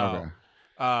 So,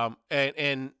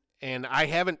 okay. And I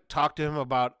haven't talked to him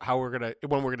about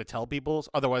when we're gonna tell people.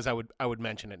 Otherwise, I would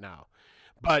mention it now.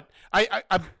 But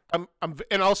I'm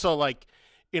and also like,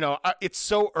 it's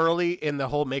so early in the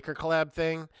whole Maker Collab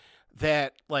thing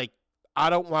that like I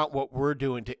don't want what we're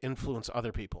doing to influence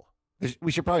other people.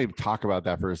 We should probably talk about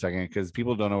that for a second because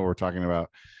people don't know what we're talking about.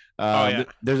 Yeah.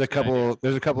 There's a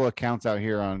couple accounts out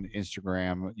here on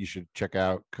Instagram you should check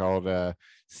out called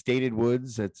Stated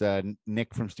Woods. It's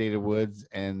Nick from Stated Woods,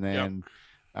 and then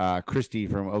Christy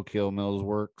from Oak Hill Mills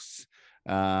Works.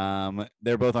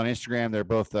 They're both on Instagram. They're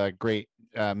both great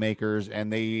makers,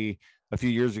 and they a few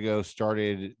years ago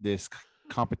started this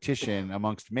competition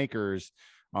amongst makers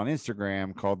on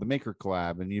Instagram called the Maker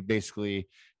Collab, and you basically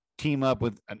team up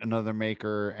with another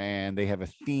maker and they have a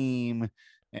theme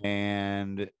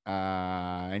and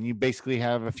you basically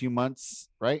have a few months,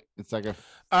 right? It's like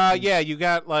you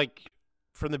got like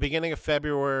from the beginning of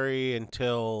February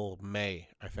until May,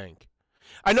 I think.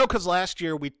 I know because last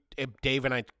year Dave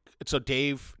and I, so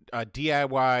Dave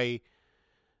DIY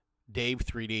Dave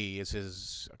 3D is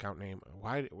his account name.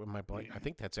 Why am I blank? I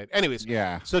think that's it. Anyways,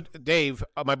 yeah. So Dave,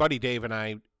 my buddy Dave and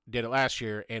I did it last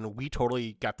year, and we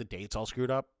totally got the dates all screwed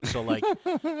up. So like,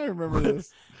 I remember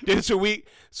this. dude,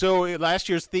 so last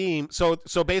year's theme. So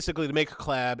basically, to make a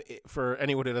collab, for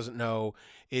anyone who doesn't know,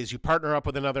 is you partner up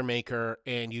with another maker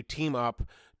and you team up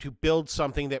to build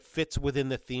something that fits within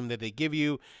the theme that they give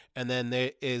you, and then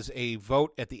there is a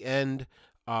vote at the end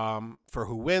for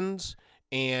who wins,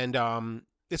 and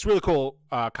it's really cool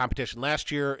competition.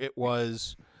 Last year it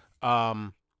was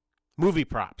movie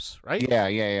props, right?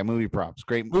 Yeah. Movie props.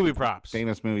 Great Movie props.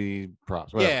 Famous movie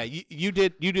props. Whatever. Yeah, you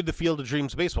did the Field of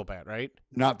Dreams baseball bat, right?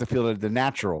 Not the Field of the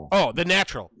Natural. Oh, the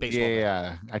natural baseball bat.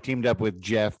 Yeah. I teamed up with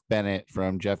Jeff Bennett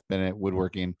from Jeff Bennett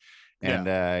Woodworking, and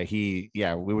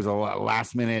it was a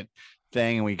last minute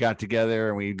thing, and we got together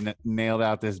and we nailed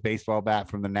out this baseball bat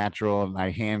from the Natural, and I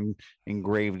hand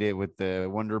engraved it with the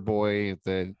Wonder Boy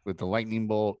with the lightning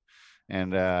bolt.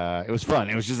 And it was fun.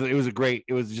 It was just a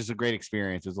great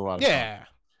experience. It was a lot of fun. Yeah.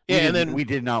 And then we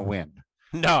did not win.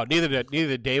 No, neither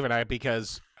did Dave and I,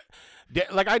 because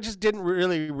like I just didn't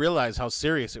really realize how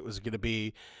serious it was going to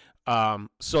be.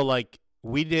 So like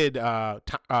we did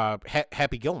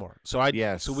Happy Gilmore. So I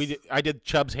did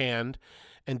Chubb's hand,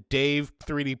 and Dave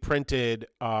 3D printed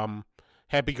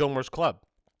Happy Gilmore's club,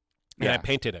 and I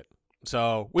painted it.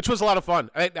 So, which was a lot of fun.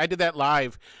 I did that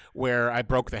live where I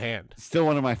broke the hand. Still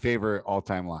one of my favorite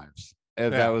all-time lives.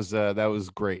 That was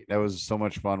great. That was so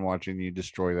much fun watching you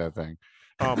destroy that thing.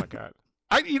 Oh my God.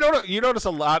 You notice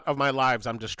a lot of my lives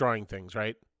I'm destroying things,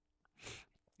 right?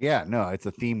 Yeah, no, it's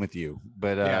a theme with you.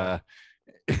 But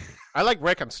I like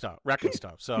wrecking stuff.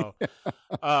 So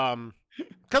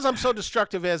because I'm so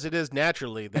destructive as it is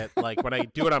naturally, that like when I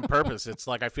do it on purpose, it's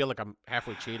like I feel like I'm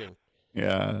halfway cheating.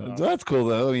 Yeah, so that's cool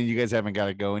though. I mean, you guys haven't got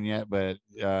it going yet, but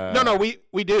no,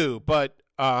 we do, but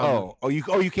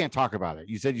you can't talk about it.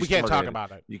 You said we can't talk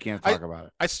about it. You can't talk about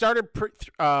it. I started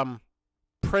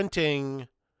printing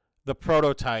the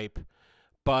prototype,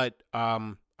 but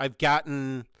I've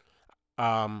gotten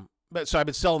so I've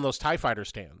been selling those TIE Fighter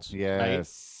stands.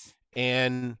 Yes, right?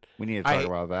 And we need to talk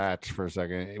about that for a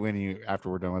second after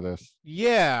we're done with this.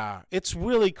 Yeah, it's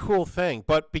really cool thing,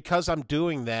 but because I'm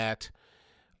doing that.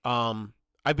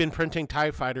 I've been printing TIE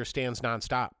Fighter stands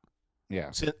nonstop. Yeah.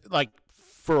 Like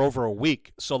for over a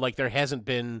week. So like there hasn't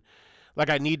been, like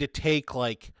I need to take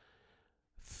like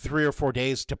 3 or 4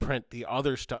 days to print the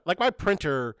other stuff. Like my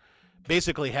printer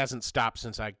basically hasn't stopped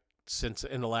since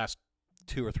in the last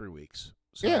 2 or 3 weeks.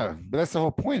 So, yeah, but that's the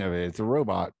whole point of it. It's a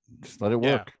robot. Just let it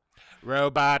work.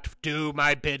 Robot, do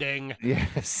my bidding.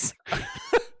 Yes.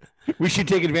 We should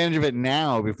take advantage of it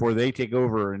now before they take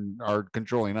over and are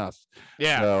controlling us.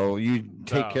 Yeah. So you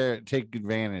take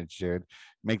advantage, dude.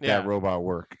 Make that robot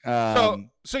work. So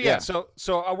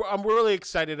I'm really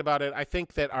excited about it. I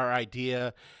think that our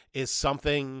idea is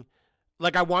something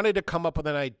like I wanted us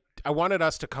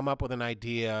to come up with an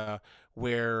idea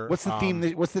where what's the theme?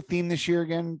 What's the theme this year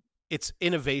again? It's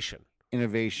innovation.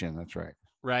 Innovation. That's right.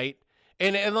 Right.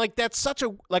 And like it's such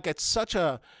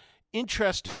a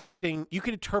interesting. You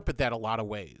can interpret that a lot of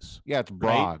ways. Yeah, it's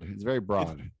broad. Right? It's very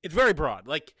broad. It's very broad.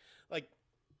 Like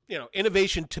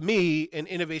innovation to me and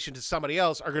innovation to somebody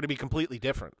else are going to be completely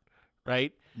different,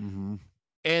 right? Mm-hmm.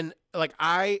 And like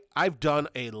I've done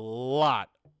a lot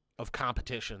of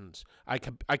competitions. I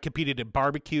competed in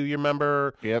barbecue. You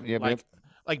remember? Yep.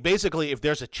 Like basically, if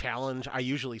there's a challenge, I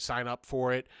usually sign up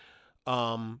for it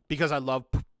because I love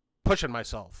pushing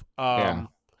myself.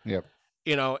 Yep.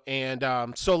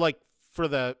 And so like. For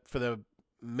the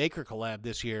Maker Collab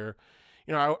this year,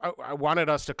 I wanted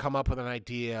us to come up with an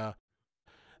idea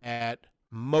that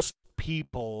most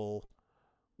people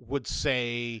would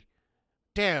say,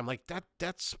 "Damn, like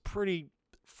that's pretty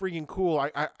freaking cool.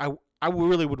 I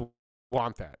really would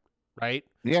want that, right?"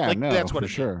 Yeah, like, no, that's what for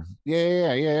sure.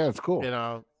 Yeah, it's cool.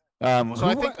 So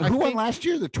who won last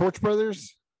year? The Torch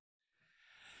Brothers.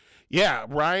 Yeah,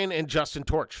 Ryan and Justin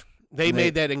Torch. They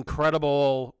made that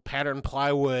incredible pattern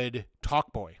plywood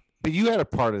talk boy. But you had a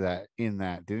part of that in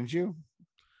that, didn't you?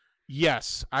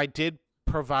 Yes, I did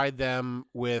provide them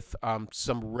with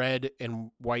some red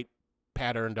and white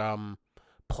patterned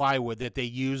plywood that they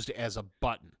used as a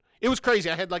button. It was crazy.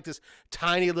 I had like this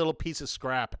tiny little piece of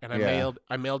scrap, and I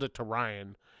mailed it to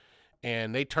Ryan,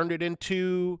 and they turned it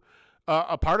into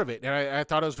a part of it, and I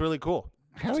thought it was really cool.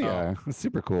 Hell yeah, that's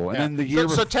super cool. And then the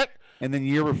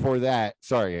year before that,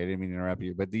 sorry, I didn't mean to interrupt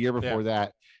you, but the year before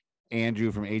that,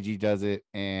 Andrew from AG Does It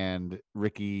and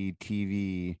Ricky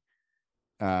TV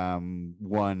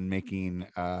won making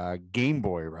Game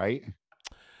Boy, right?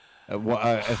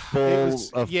 A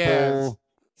full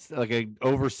like an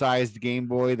oversized Game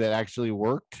Boy that actually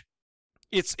worked.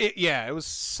 It was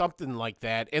something like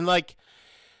that, and like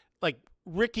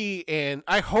Ricky and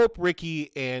I hope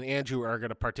Ricky and Andrew are going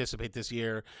to participate this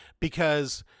year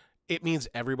because it means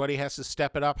everybody has to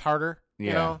step it up harder.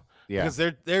 You know, because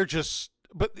they're just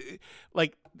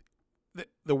like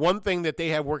the one thing that they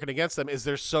have working against them is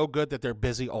they're so good that they're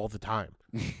busy all the time.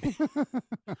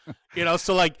 You know,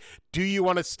 so like, do you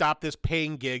want to stop this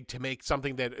paying gig to make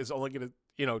something that is only going to,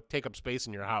 you know, take up space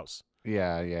in your house?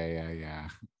 Yeah.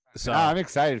 So I'm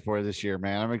excited for it this year,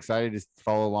 man. I'm excited to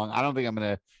follow along. I don't think I'm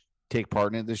going to take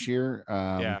part in it this year.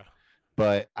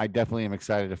 But I definitely am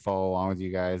excited to follow along with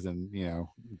you guys and, you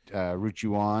know, root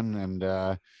you on. And,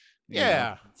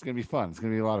 yeah, it's going to be fun. It's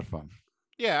going to be a lot of fun.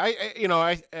 Yeah.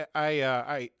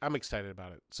 I'm excited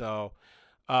about it. So,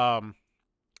 but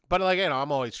like, you know,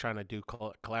 I'm always trying to do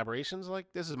collaborations. Like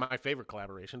this is my favorite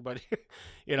collaboration, but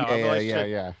you know, I'm always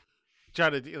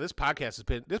trying to do, this podcast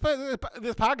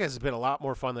has been a lot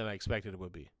more fun than I expected it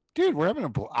would be. Dude,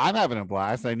 I'm having a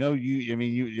blast. I know you. I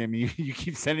mean, you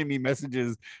keep sending me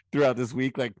messages throughout this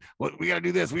week, like, "Well, we got to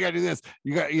do this. We got to do this."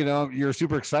 You're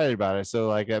super excited about it. So,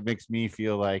 like, that makes me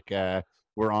feel like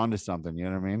we're on to something. You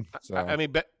know what I mean? So, I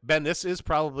mean, Ben, this is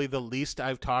probably the least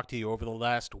I've talked to you over the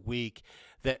last week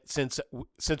that since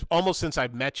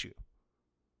I've met you.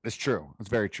 It's true. It's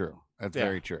very true. That's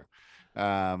very true.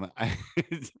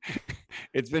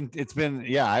 It's been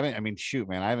I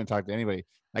haven't talked to anybody.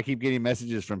 I keep getting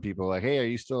messages from people like, "Hey, are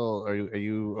you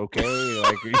okay?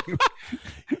 Like, you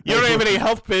don't have any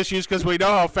health issues because we know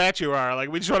how fat you are. Like,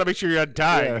 we just want to make sure you're on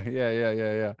diet."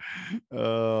 Yeah.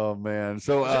 Oh man.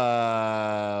 So,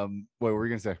 what were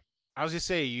you gonna say? I was just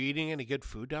saying, are you eating any good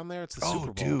food down there? It's the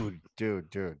Super Bowl.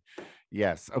 Dude.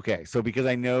 Yes. Okay. So because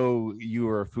I know you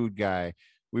were a food guy,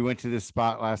 we went to this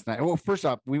spot last night. Well, first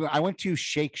off, I went to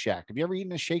Shake Shack. Have you ever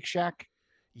eaten a Shake Shack?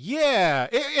 Yeah,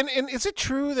 and is it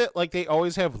true that like they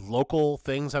always have local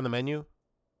things on the menu?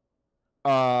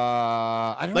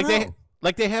 I don't know.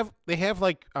 They have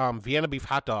like Vienna beef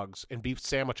hot dogs and beef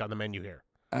sandwich on the menu here.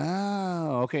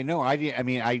 Oh, okay. No, I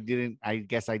didn't. I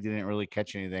guess I didn't really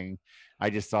catch anything. I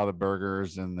just saw the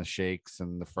burgers and the shakes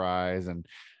and the fries, and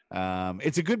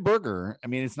it's a good burger. I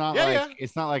mean, it's not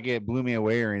like it blew me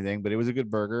away or anything, but it was a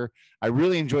good burger. I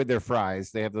really enjoyed their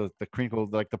fries. They have the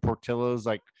crinkled, like the Portillo's,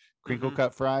 like crinkle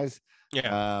cut fries, which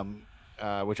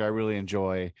I really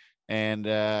enjoy. And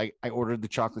I ordered the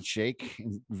chocolate shake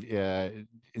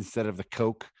instead of the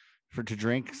Coke to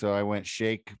drink. So I went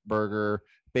shake, burger,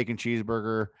 bacon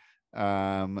cheeseburger,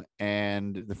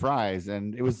 and the fries,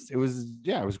 and it was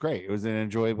great. It was an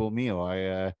enjoyable meal.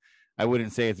 I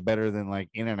wouldn't say it's better than like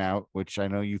In-N-Out, which I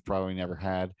know you've probably never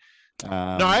had.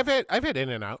 No, I've had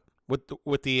In-N-Out with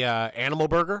the animal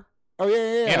burger. Oh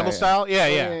yeah. Animal style.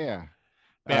 Yeah.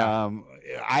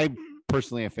 I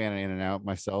personally am a fan of In-N-Out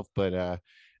myself, but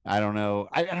I don't know.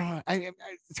 I don't know.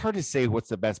 It's hard to say what's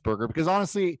the best burger because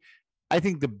honestly, I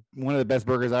think one of the best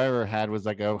burgers I ever had was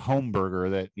like a home burger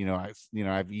that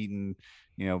I've eaten,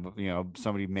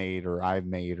 somebody made or I've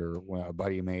made or a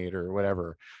buddy made or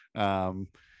whatever. But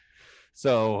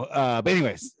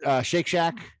anyways, Shake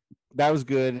Shack, that was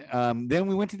good. Then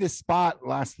we went to this spot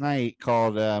last night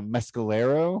called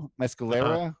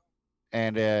Mescalera,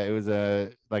 and it was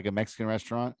a Mexican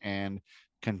restaurant and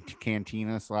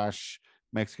cantina /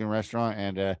 Mexican restaurant.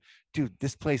 And dude,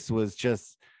 this place was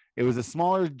it was a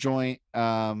smaller joint,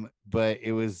 but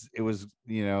it was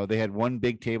they had one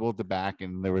big table at the back,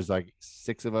 and there was like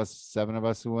 7 of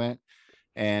us who went,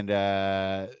 and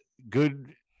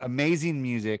good. Amazing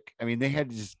music. I mean, they had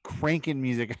just cranking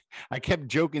music. I kept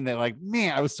joking that, like,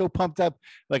 man, I was so pumped up.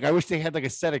 Like, I wish they had like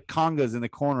a set of congas in the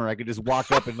corner. I could just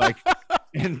walk up and like,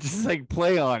 and just like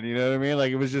play on. You know what I mean?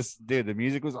 Like, it was just, dude, the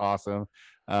music was awesome,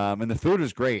 and the food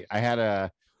was great. I had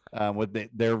it's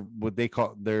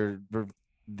called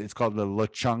the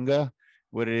lechonga.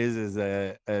 What it is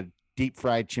a deep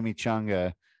fried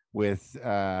chimichanga with the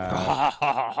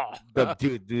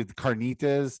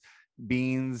carnitas.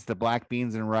 Beans, the black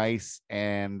beans and rice,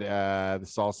 and the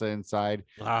salsa inside.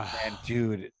 And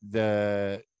dude,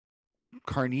 the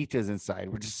carnitas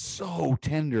inside were just so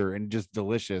tender and just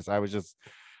delicious. I was just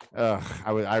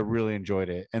I really enjoyed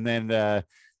it. And then and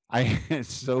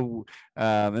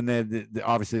then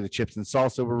obviously the chips and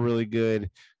salsa were really good.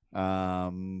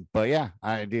 But yeah,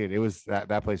 it was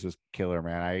that place was killer,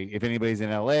 man. If anybody's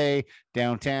in LA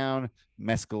downtown,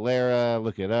 Mescalera,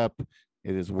 look it up.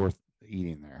 It is worth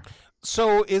eating there.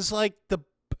 So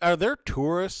are there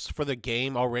tourists for the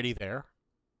game already there?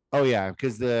 Oh yeah,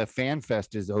 because the Fan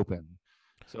Fest is open.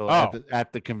 So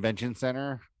at the convention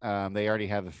center, they already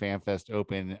have the Fan Fest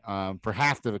open for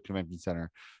half the convention center.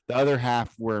 The other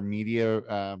half where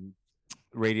Radio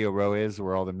Row is,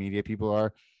 where all the media people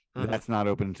are, that's not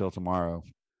open until tomorrow.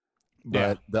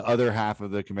 But the other half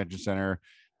of the convention center,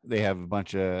 they have a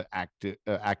bunch of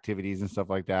activities and stuff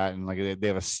like that, and like they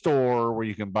have a store where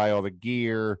you can buy all the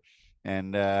gear,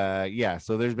 and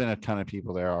so there's been a ton of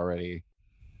people there already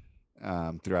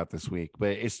throughout this week.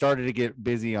 But it started to get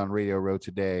busy on Radio Row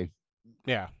today.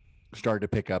 Yeah, started to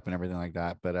pick up and everything like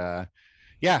that. But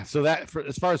so that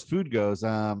as far as food goes,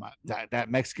 that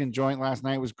Mexican joint last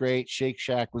night was great. Shake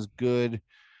Shack was good.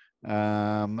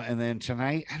 And then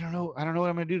tonight, I don't know what I'm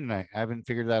gonna do tonight. I haven't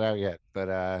figured that out yet,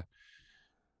 but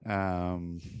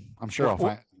I'm sure I'll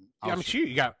find. I'm sure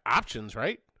you got options,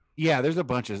 right? Yeah, there's a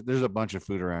bunch of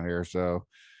food around here. So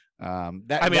I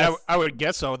would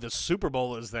guess so. The Super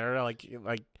Bowl is there, like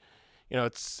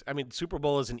Super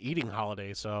Bowl is an eating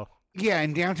holiday, so yeah.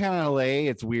 In downtown LA,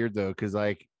 it's weird though, because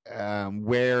like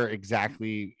where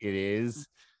exactly it is,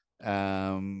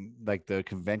 like the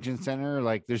convention center,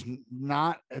 like there's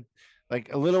not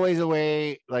like a little ways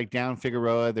away, like down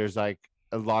Figueroa, there's like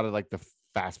a lot of like the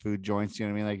fast food joints, you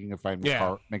know what I mean? Like you can find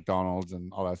McDonald's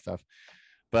and all that stuff.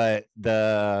 But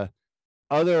the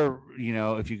other,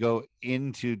 if you go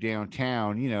into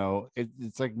downtown,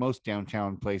 it's like most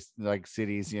downtown place, like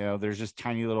cities, there's just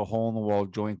tiny little hole in the wall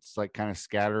joints, like kind of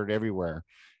scattered everywhere,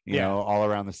 you know, all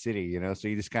around the city, so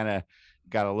you just kind of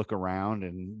got to look around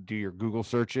and do your Google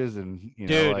searches and,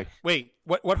 wait,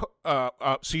 what,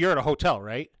 so you're at a hotel,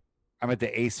 right? I'm at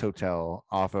the Ace Hotel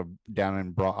off of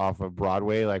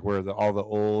Broadway, like where all the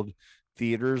old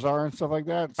theaters are and stuff like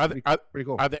that. It's pretty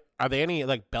cool. Are they any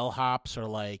like bellhops or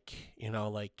like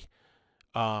the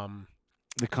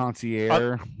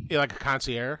concierge? Like a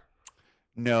concierge?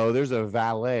 No, there's a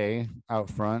valet out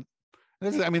front.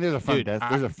 There's a front desk.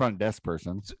 There's a front desk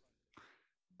person.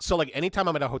 So like anytime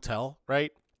I'm at a hotel,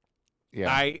 right?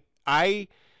 Yeah.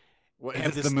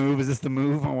 Is this the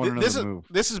move? I want to know the move.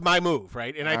 This is my move,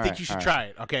 right? And I think you should try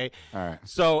it, okay? All right.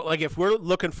 So, like, if we're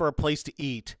looking for a place to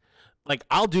eat, like,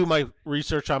 I'll do my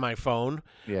research on my phone.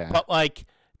 Yeah. But, like,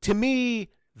 to me,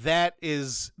 that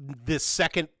is the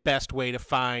second best way to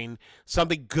find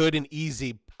something good and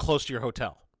easy close to your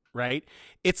hotel, right?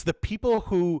 It's the people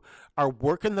who are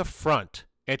working the front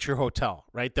at your hotel,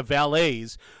 right? The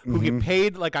valets who get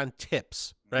paid, like, on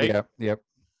tips, right? Yep.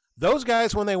 Those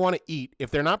guys, when they want to eat,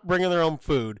 if they're not bringing their own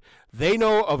food, they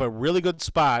know of a really good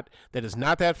spot that is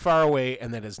not that far away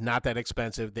and that is not that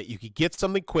expensive, that you could get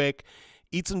something quick,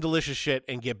 eat some delicious shit,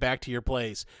 and get back to your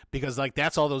place. Because, like,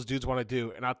 that's all those dudes want to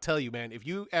do. And I'll tell you, man, if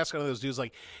you ask one of those dudes,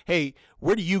 like, hey,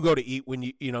 where do you go to eat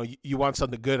when you want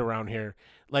something good around here?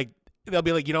 Like, they'll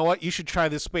be like, you know what? You should try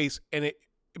this space. And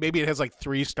maybe it has, like,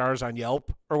 3 stars on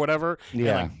Yelp or whatever.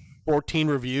 Yeah. And, like, 14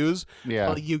 reviews. Yeah.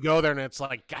 But you go there, and it's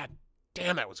like, God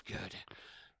damn, that was good.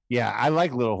 Yeah, I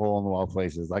like little hole in the wall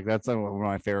places. Like that's one of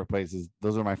my favorite places.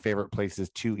 Those are my favorite places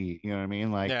to eat. You know what I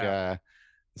mean? Like,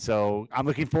 so I'm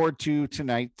looking forward to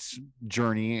tonight's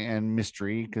journey and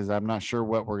mystery because I'm not sure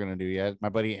what we're gonna do yet. My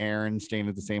buddy Aaron's staying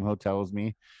at the same hotel as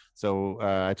me, so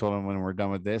I told him when we're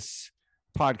done with this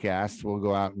podcast, we'll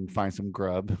go out and find some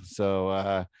grub.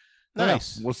 So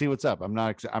nice. We'll see what's up. I'm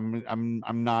not trying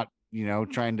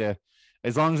to.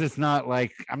 As long as it's not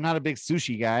like I'm not a big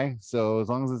sushi guy, so as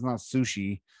long as it's not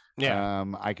sushi,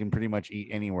 I can pretty much eat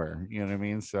anywhere. You know what I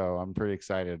mean? So I'm pretty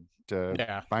excited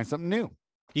to find something new.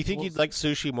 You think you'd like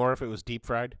sushi more if it was deep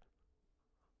fried?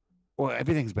 Well,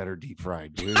 everything's better deep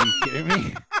fried, dude. Are you kidding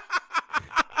me?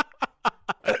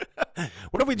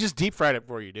 What if we just deep fried it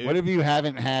for you, dude? What if you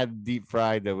haven't had deep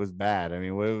fried that was bad? I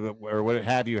mean, what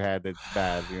have you had that's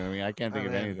bad? You know what I mean? I can't think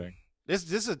of anything. This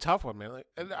is a tough one, man. Like,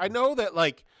 I know that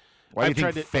like. Why do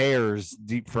you think fairs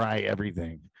deep fry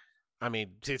everything? I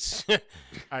mean, it's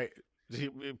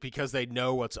because they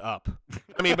know what's up.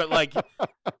 I mean, but like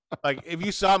if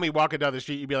you saw me walking down the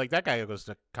street, you'd be like, that guy goes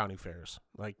to county fairs.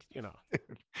 Like,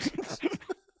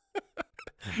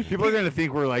 People are gonna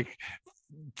think we're like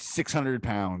 600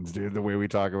 pounds, dude. The way we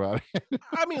talk about it.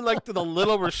 I mean, like the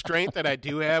little restraint that I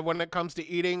do have when it comes to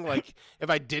eating. Like, if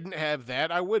I didn't have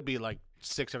that, I would be like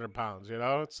 600 pounds.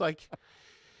 It's like.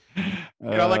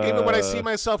 Like even when I see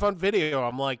myself on video,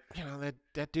 I'm like,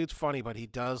 that dude's funny, but he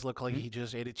does look like he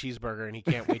just ate a cheeseburger and he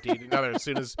can't wait to eat another as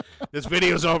soon as this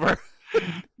video's over.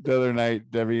 The other night,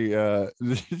 Debbie,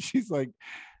 she's like,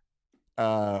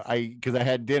 because I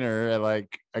had dinner at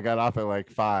I got off at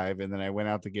 5, and then I went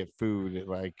out to get food at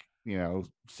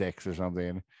 6 or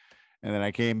something, and then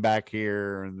I came back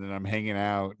here, and then I'm hanging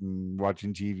out and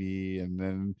watching TV, and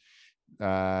then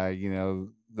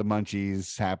the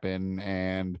munchies happen,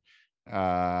 and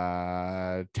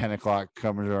 10 o'clock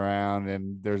comes around,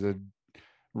 and there's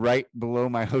right below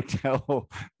my hotel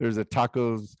there's a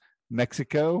Tacos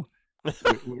Mexico,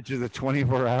 which is a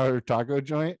 24-hour taco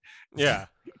joint. Yeah.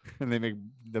 and they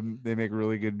make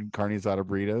really good carne asada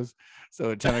burritos.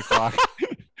 So at 10 o'clock,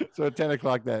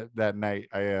 that night,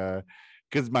 I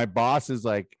because my boss is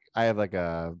like, I have like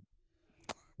a,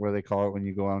 what do they call it when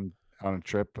you go on a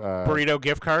trip? Burrito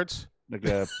gift cards. Like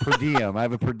a per diem. I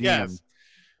have a per diem, Yes.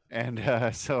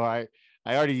 and so I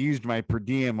already used my per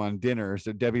diem on dinner.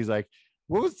 So Debbie's like,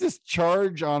 "What was this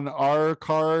charge on our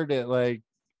card at like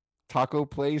taco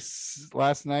place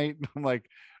last night?" I'm like,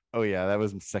 "Oh yeah, that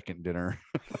was second dinner."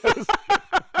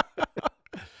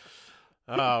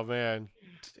 Oh man.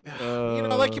 Uh,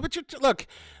 But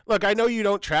look. I know you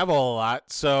don't travel a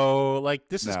lot, so like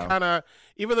this is No. kind of,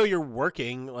 even though you're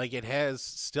working, like it has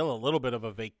still a little bit of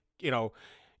a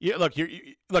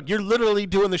you're literally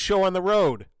doing the show on the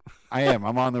road. I am.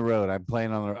 I'm on the road. I'm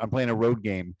playing a road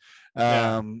game.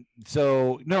 Yeah.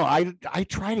 So no, I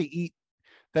try to eat.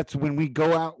 That's when we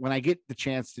go out, when I get the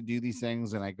chance to do these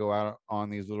things and I go out on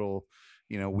these little,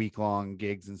 week long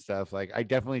gigs and stuff. Like I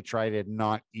definitely try to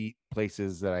not eat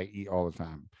places that I eat all the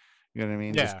time. You know what I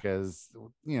mean? Just Yeah. because,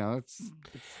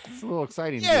 it's a little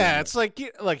exciting. doing Yeah, it. it's like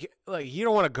you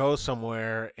don't want to go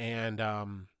somewhere and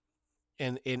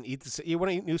eat this. You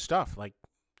want to eat new stuff. Like,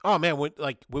 oh man,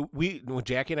 when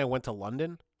Jackie and I went to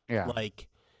London, Yeah. like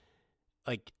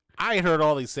I had heard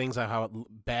all these things on how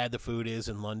bad the food is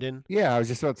in London, Yeah. I was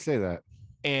just about to say that.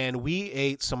 and we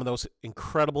ate some of those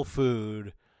incredible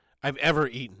food I've ever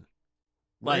eaten.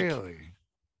 Like, Really?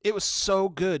 it was so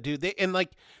good, dude.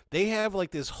 They have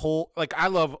like this whole, like, I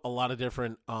love a lot of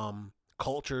different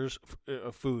cultures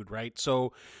of food, right?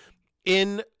 So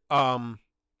in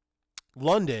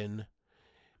London,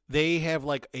 they have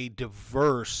like a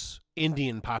diverse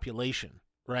Indian population,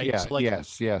 right? Yeah. So like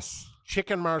Yes.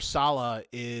 chicken marsala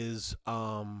is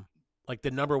like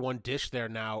the number one dish there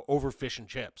now over fish and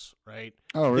chips, right?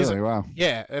 Oh, These really? Wow.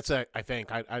 Yeah, I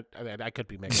think I could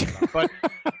be making it up, but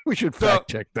We should So- fact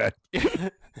check that.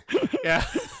 yeah.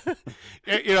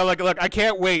 Look, I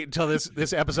can't wait until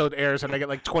this episode airs and I get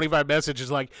like 25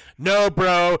 messages like, "No,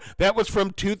 bro, that was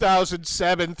from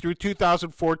 2007 through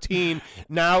 2014.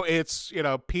 Now it's,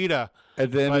 PETA."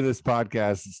 At the end But- of this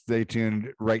podcast, stay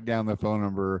tuned. Write down the phone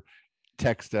number.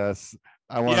 Text us.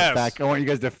 I want Yes. I want you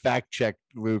guys to fact check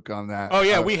Luke on that. Oh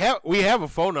yeah, we have a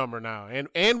phone number now,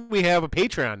 and we have a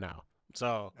Patreon now.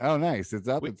 So Oh, nice. It's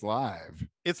up. We- It's live.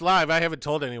 it's live. I haven't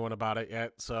told anyone about it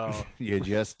yet. So You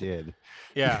just did.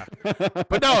 yeah.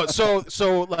 But no,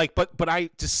 so like, but I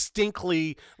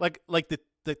distinctly like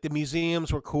the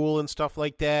museums were cool and stuff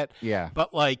like that. Yeah.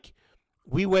 But like,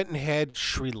 we went and had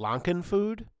Sri Lankan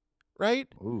food, right?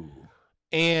 Ooh.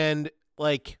 And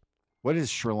like, What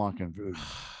is Sri Lankan food?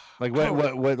 Like I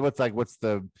don't- what's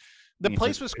the the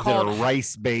place was is called. it a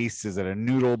rice base? Is it a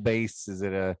noodle base? Is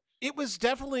it a It was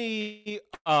definitely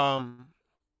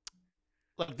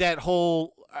like that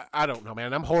whole. I don't know,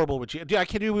 man. I'm horrible with dude. I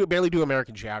can barely do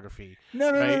American geography.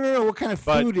 no, Right. no. What kind of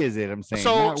But- food is it? I'm saying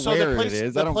So not so where the place it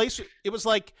is. I the don't. place it was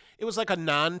like a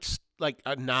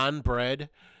non bread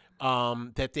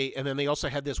that they, and then they also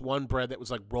had this one bread that was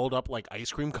like rolled up like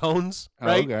ice cream cones, Oh,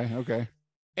 right? okay.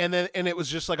 And it was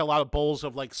just like a lot of bowls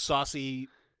of like saucy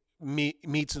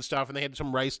meats and stuff, and they had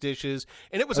some rice dishes,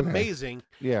 and it was Okay. amazing.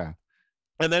 Yeah.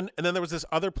 And then there was this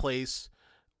other place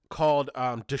called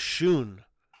Dishun.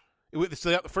 So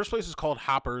the first place was called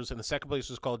Hoppers, and the second place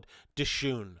was called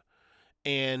Dishun.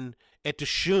 And at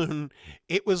Dishun,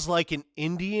 it was like an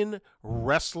Indian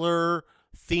wrestler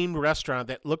themed restaurant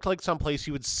that looked like someplace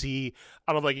you would see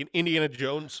out of like an Indiana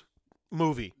Jones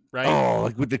movie, right? Oh,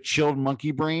 like with the chilled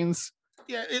monkey brains.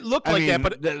 Yeah, it looked I like mean, that,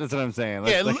 but that's what I'm saying.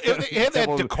 yeah, Like it had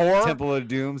that decor. Temple of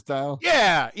Doom style.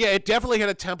 Yeah, it definitely had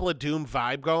a Temple of Doom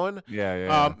vibe going.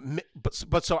 Yeah.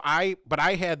 But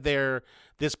I had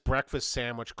this breakfast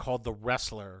sandwich called the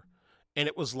Wrestler, and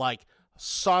it was like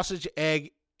sausage,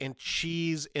 egg, and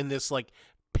cheese in this like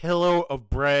pillow of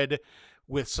bread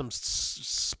with some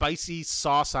spicy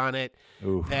sauce on it.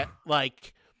 Oof. That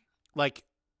like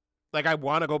I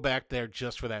want to go back there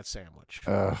just for that sandwich.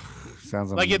 Ugh,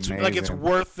 sounds Like it's amazing.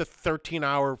 worth the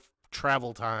 13-hour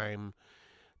travel time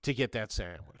to get that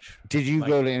sandwich. Did you like-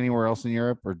 go to anywhere else in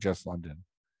Europe or just London?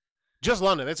 Just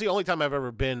London. That's the only time I've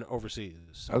ever been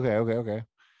overseas. Okay.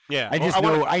 Yeah, I just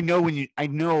wanna- know. I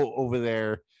know over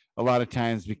there a lot of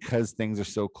times because things are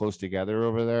so close together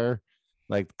over there,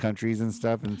 like countries and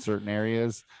stuff in certain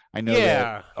areas. I know that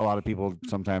Yeah, a lot of people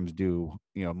sometimes do,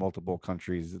 multiple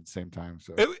countries at the same time.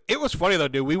 So it was funny though,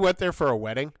 dude. We went there for a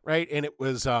wedding, right? And it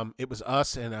was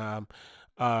us and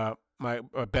my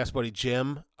best buddy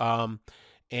Jim,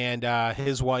 and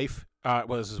his wife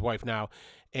was his wife now,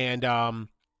 and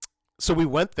so we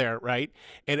went there, right?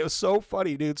 And it was so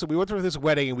funny, dude. So we went to this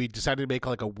wedding and we decided to make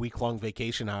like a week-long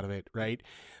vacation out of it, right?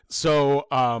 So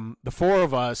the four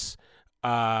of us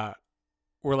were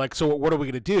like, so what are we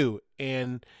going to do?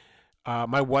 And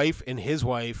my wife and his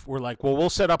wife were like, well, we'll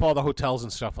set up all the hotels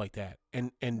and stuff like that.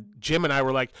 And Jim and I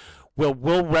were like, well,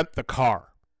 we'll rent the car.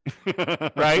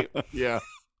 Right? Yeah.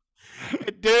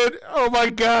 Dude, oh my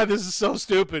God, this is so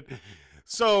stupid.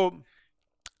 So,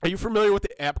 are you familiar with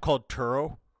the app called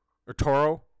Turo? Or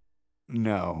Toro?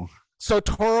 No. So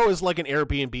Toro is like an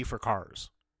Airbnb for cars,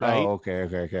 right? Oh,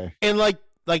 okay. And like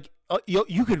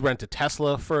you could rent a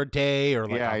Tesla for a day, or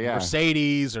like a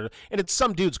Mercedes, and it's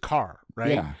some dude's car,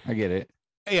 right? Yeah, I get it.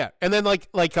 Yeah, and then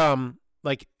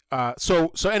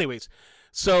so anyways,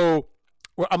 so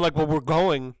I'm like, well, we're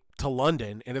going to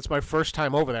London, and it's my first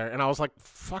time over there, and I was like,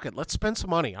 fuck it, let's spend some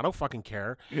money. I don't fucking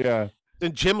care. Yeah.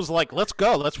 Then Jim was like, let's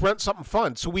go, let's rent something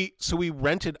fun. So we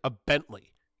rented a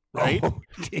Bentley, right? Oh,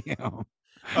 damn.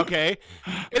 Okay,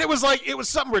 and it was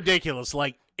something ridiculous,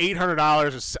 like $800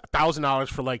 or $1,000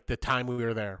 for like the time we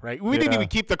were there, right? We didn't even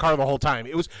keep the car the whole time.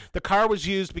 The car was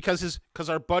used because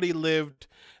our buddy lived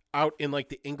out in like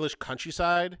the English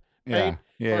countryside, right?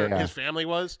 Yeah. His family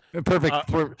was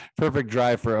perfect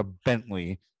drive for a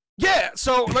Bentley. Yeah,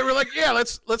 so we were like, yeah,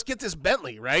 let's get this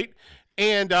Bentley, right?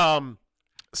 And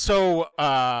so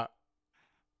I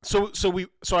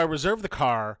reserved the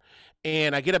car,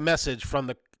 and I get a message from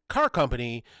the car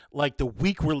company like the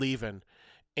week we're leaving,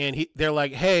 and they're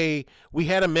like, hey, we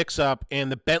had a mix up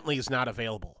and the Bentley is not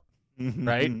available,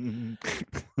 right? And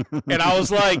I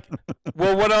was like,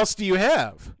 well, what else do you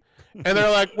have? And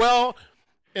they're like, well,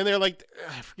 and they're like,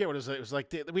 I forget what it was. It was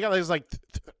like we got this like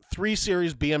 3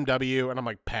 Series BMW, and I'm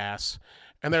like, pass.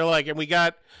 And they're like, and we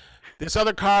got this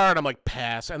other car, and I'm like,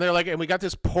 pass. And they're like, and we got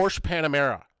this Porsche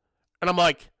Panamera, and I'm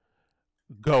like,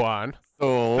 go on.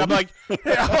 Oh, and I'm like, and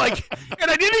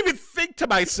I didn't even think to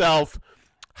myself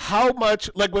how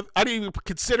much, I didn't even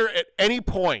consider at any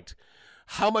point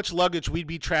how much luggage we'd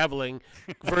be traveling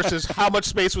versus how much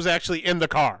space was actually in the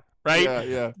car, right?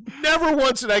 Yeah. Never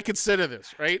once did I consider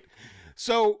this, right?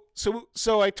 So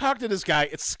I talked to this guy.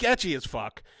 It's sketchy as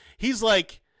fuck. He's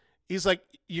like,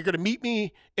 you're gonna meet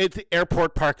me at the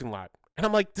airport parking lot. And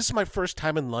I'm like, this is my first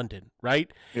time in London,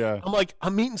 right? Yeah. I'm like,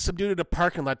 I'm meeting some dude at a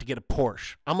parking lot to get a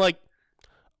Porsche. I'm like,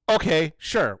 okay,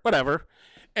 sure, whatever.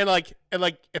 And like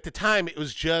at the time, it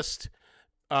was just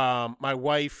my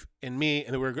wife and me,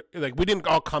 and we didn't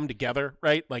all come together,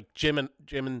 right? Like Jim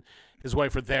and his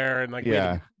wife were there, and we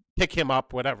had to pick him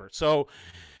up, whatever. So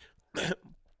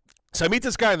I meet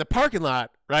this guy in the parking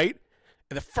lot, right?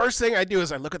 And the first thing I do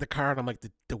is I look at the car, and I'm like,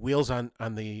 the wheels on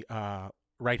the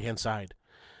right hand side.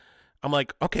 I'm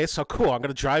like, okay, so cool. I'm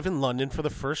gonna drive in London for the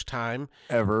first time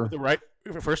ever.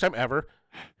 First time ever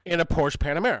in a Porsche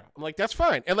Panamera. I'm like, that's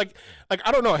fine. And like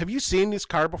I don't know. Have you seen this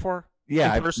car before?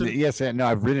 Yeah. No,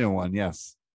 I've ridden in one.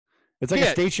 Yes. It's like a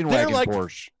station wagon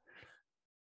Porsche.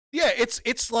 Yeah,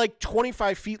 it's like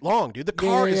 25 feet long, dude. The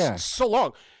car is so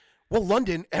long. Well,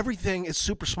 London, everything is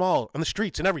super small on the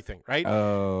streets and everything, right?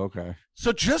 Oh, okay.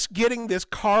 So just getting this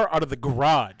car out of the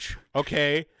garage,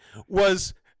 okay,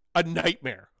 was a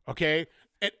nightmare, okay?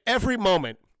 At every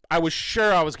moment, I was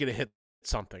sure I was going to hit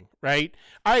something, right?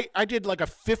 I did like a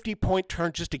 50-point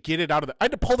turn just to get it out of I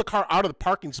had to pull the car out of the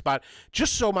parking spot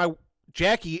just so my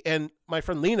Jackie and my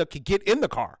friend Lena could get in the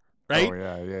car, right?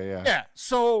 Oh, yeah. Yeah,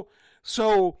 so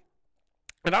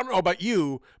and I don't know about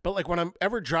you, but like when I'm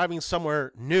ever driving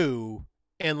somewhere new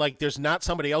and like there's not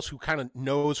somebody else who kind of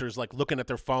knows or is like looking at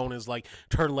their phone, is like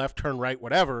turn left, turn right,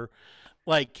 whatever,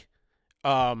 like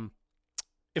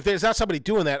if there's not somebody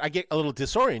doing that, I get a little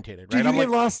disorientated, right? Dude,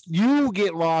 you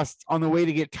get lost on the way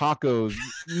to get tacos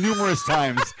numerous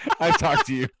times. I've talked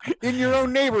to you in your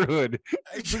own neighborhood.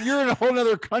 You're in a whole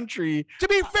other country. To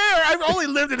be fair, I've only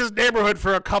lived in this neighborhood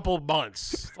for a couple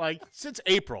months, like since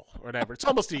April or whatever. It's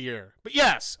almost a year. But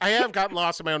yes, I have gotten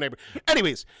lost in my own neighborhood.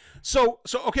 Anyways, so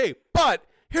okay, but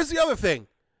here's the other thing.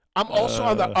 I'm also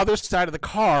on the other side of the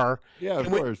car. Yeah, of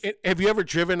course. Have you ever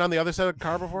driven on the other side of the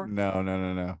car before?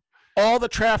 No. All the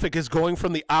traffic is going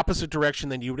from the opposite direction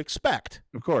than you would expect.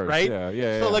 Of course. Right?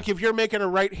 Yeah. So like if you're making a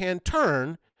right-hand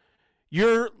turn,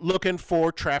 you're looking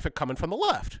for traffic coming from the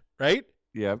left, right?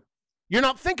 Yep. You're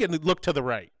not thinking look to the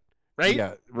right, right?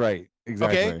 Yeah, right.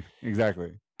 Exactly. Okay?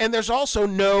 Exactly. And there's also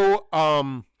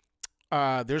no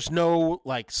there's no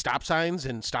like stop signs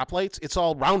and stoplights. It's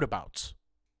all roundabouts.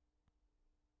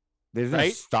 There's no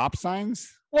stop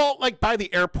signs? Well, like by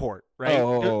the airport, right?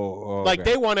 Oh, like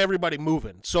they want everybody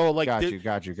moving. So like got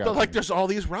you. So like there's all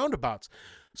these roundabouts.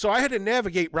 So I had to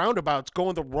navigate roundabouts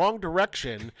going the wrong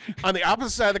direction on the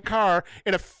opposite side of the car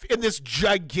in this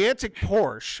gigantic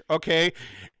Porsche, okay?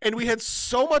 And we had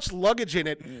so much luggage in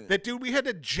it that, dude, we had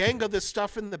to Jenga this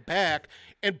stuff in the back,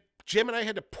 and Jim and I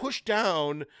had to push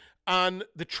down on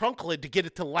the trunk lid to get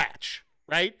it to latch,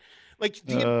 right? Like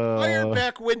the entire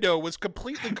back window was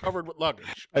completely covered with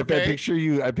luggage. Okay? I picture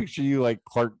you like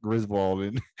Clark Griswold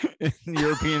in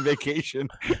European Vacation,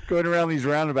 going around these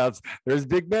roundabouts. There's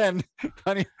Big Ben,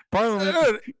 honey,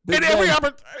 Parliament. And every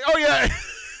oh yeah,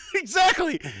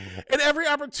 exactly. And every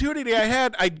opportunity I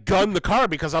had, I'd gun the car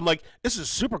because I'm like, this is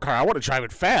a supercar. I want to drive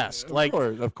it fast.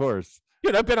 Of course.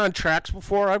 Dude, I've been on tracks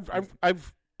before.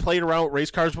 I've played around with race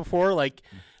cars before. Like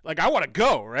I want to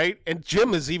go, right? And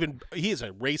Jim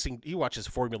he watches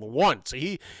Formula One, so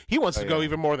he wants to go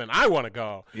even more than I want to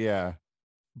go. Yeah.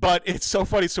 But it's so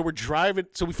funny. So we're driving.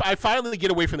 So I finally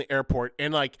get away from the airport,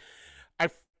 and like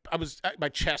my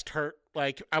chest hurt.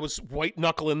 Like I was white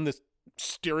knuckling the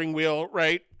steering wheel,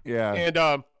 right? Yeah.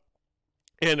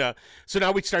 And so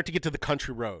now we start to get to the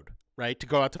country road, right, to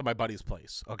go out to my buddy's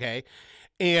place. Okay,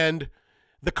 and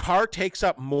the car takes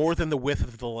up more than the width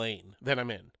of the lane that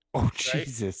I'm in. Oh, right?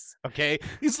 Jesus. Okay.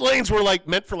 These lanes were like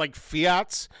meant for like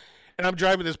Fiats. And I'm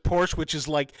driving this Porsche, which is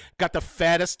like got the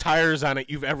fattest tires on it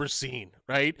you've ever seen.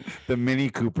 Right. The Mini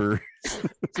Cooper.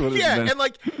 Yeah.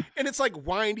 And it's like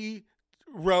windy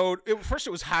road. First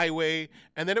it was highway,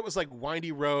 and then it was like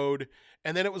windy road.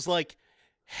 And then it was like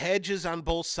hedges on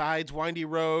both sides, windy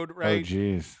road. Right. Oh,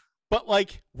 jeez. But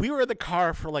like we were in the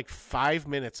car for like 5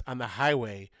 minutes on the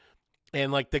highway,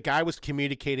 and like the guy was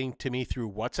communicating to me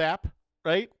through WhatsApp.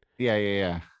 Right.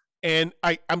 Yeah. And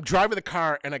I'm driving the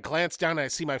car, and I glance down, and I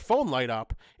see my phone light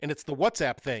up, and it's the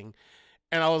WhatsApp thing.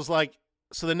 And I was like,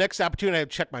 so the next opportunity I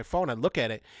check my phone, I look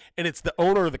at it, and it's the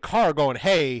owner of the car going,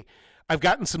 hey, I've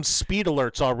gotten some speed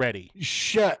alerts already.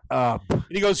 Shut up. And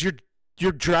he goes,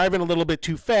 you're driving a little bit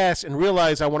too fast, and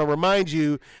realize I want to remind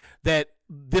you that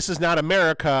this is not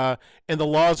America, and the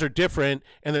laws are different,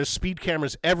 and there's speed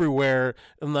cameras everywhere.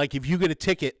 And like, if you get a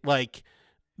ticket, like,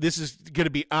 this is going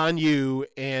to be on you,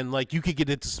 and like you could get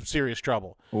into some serious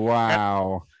trouble.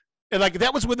 Wow. And like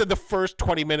that was within the first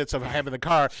 20 minutes of having the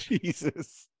car.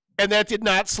 Jesus. And that did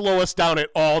not slow us down at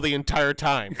all the entire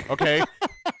time. Okay.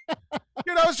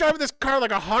 Dude, I was driving this car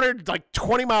like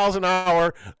 20 miles an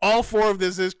hour. All four of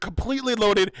this is completely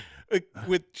loaded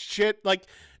with shit. Like,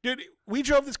 dude, we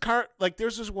drove this car. Like,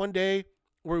 there's this one day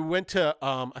where we went to,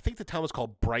 I think the town was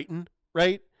called Brighton,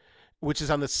 right? Which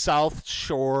is on the south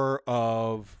shore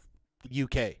of the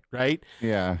UK, right?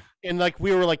 Yeah. And like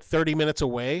we were like 30 minutes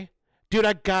away. Dude,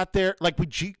 I got there, like we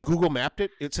Google mapped it.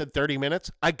 It said 30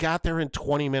 minutes. I got there in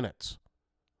 20 minutes.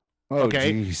 Oh,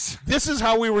 okay. Geez. This is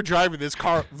how we were driving this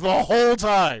car the whole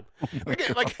time.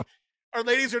 Like our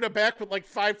ladies are in the back with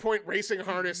like 5-point racing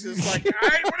harnesses. Like,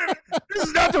 this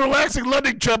is not the relaxing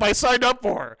London trip I signed up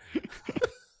for.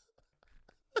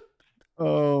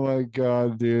 Oh my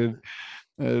God, dude.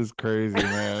 That is crazy,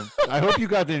 man. I hope you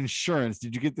got the insurance.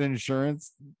 Did you get the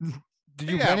insurance? Did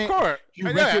you rent it? Of course. Did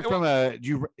you rent it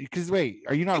from because wait,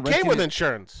 are you not renting came with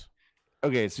insurance?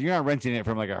 Okay, so you're not renting it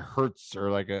from like a Hertz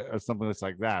or like or something that's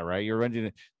like that, right? You're renting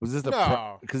it. Was this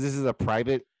because this is a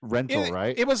private rental,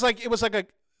 right? It was like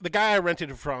the guy I rented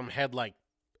it from had like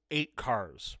 8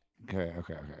 cars. Okay.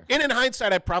 And in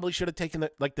hindsight, I probably should have taken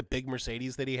the big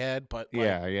Mercedes that he had, but like,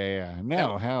 yeah.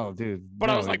 No, hell, dude. But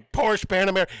I was like Porsche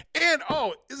Panamera, and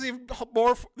this is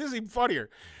even funnier.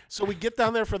 So we get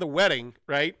down there for the wedding,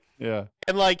 right? Yeah.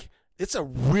 And like it's a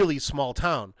really small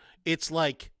town. It's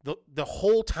like the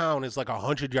whole town is like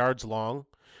 100 yards long,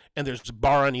 and there's a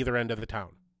bar on either end of the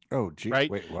town. Oh, geez. Right?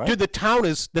 Wait, what? Dude,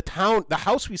 the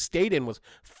house we stayed in was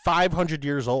 500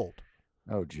 years old.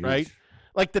 Oh, geez. Right?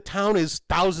 Like the town is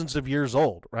thousands of years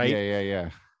old, right?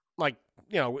 Yeah. Like,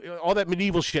 all that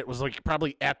medieval shit was like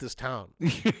probably at this town,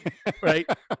 right?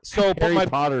 So, Harry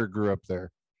Potter grew up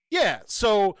there. Yeah.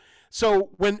 So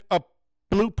when a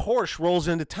blue Porsche rolls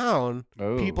into town,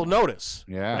 people notice.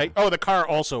 Yeah. Right? Oh, the car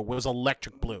also was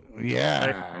electric blue. Yeah.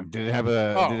 Right? Did it have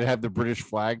Did it have the British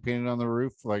flag painted on the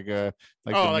roof, like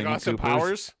Austin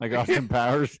Powers? Like Austin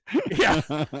Powers? Yeah.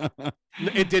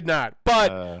 It did not,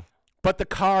 but the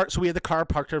car. So we had the car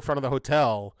parked in front of the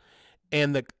hotel,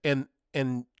 and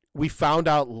we found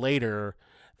out later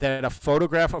that a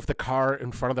photograph of the car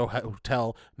in front of the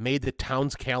hotel made the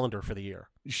town's calendar for the year.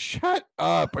 Shut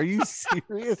up! Are you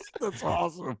serious? That's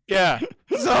awesome. Yeah.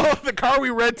 So the car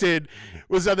we rented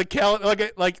was on the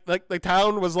calendar. Like the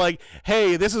town was like,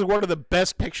 "Hey, this is one of the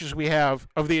best pictures we have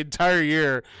of the entire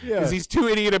year." Yeah. Is these 2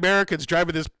 idiot Americans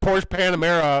driving this Porsche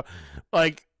Panamera?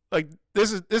 Like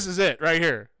this is it right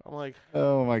here. I'm like,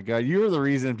 Oh my God, you're the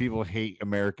reason people hate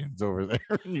Americans over there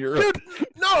in Europe. dude,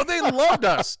 no, they loved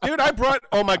us, dude.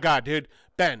 Oh my God, dude,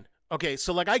 Ben. Okay,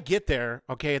 so like I get there,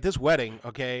 okay, at this wedding,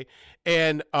 okay,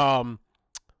 and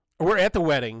we're at the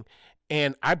wedding,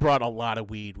 and I brought a lot of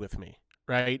weed with me,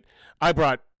 right? I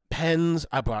brought pens,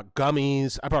 I brought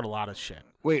gummies, I brought a lot of shit.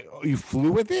 Wait, you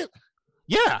flew with it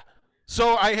Yeah.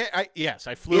 So yes,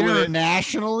 I flew with it.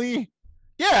 internationally?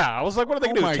 Yeah, I was like, what are they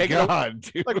Oh gonna my do? Take God,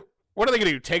 it? dude. Like, what are they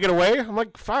gonna do? Take it away? I'm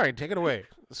like, fine, take it away.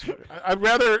 I'd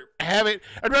rather have it.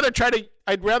 I'd rather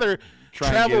Try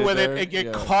and travel get it with there? it and get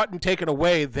Yeah. caught and taken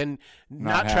away than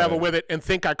not have travel it. with it and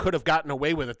think I could have gotten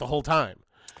away with it the whole time.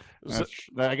 So,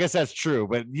 I guess that's true,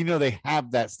 but they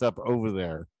have that stuff over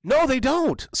there. no, they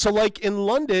don't. So like in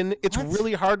London, it's What?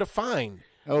 really hard to find.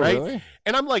 Oh, Right? really?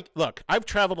 And I'm like, look, I've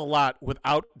traveled a lot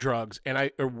without drugs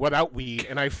or without weed,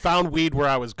 and I found weed where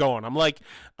I was going. I'm like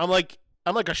a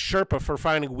Sherpa for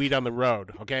finding weed on the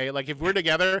road. Okay, like if we're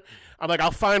together, I'm like,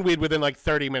 I'll find weed within like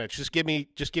 30 minutes. Just give me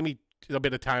a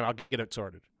bit of time. I'll get it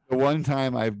sorted. The one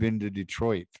time I've been to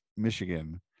Detroit,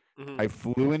 Michigan, Mhm. I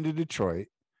flew into Detroit.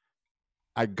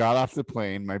 I got off the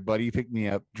plane. My buddy picked me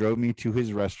up, drove me to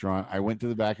his restaurant. I went to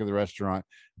the back of the restaurant,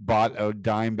 bought a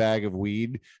dime bag of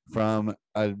weed from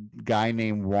a guy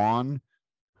named Juan,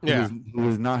 Yeah. who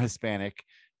was not Hispanic.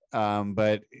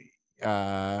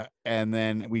 And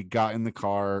then we got in the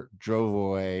car, drove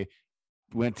away,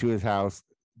 went to his house,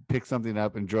 picked something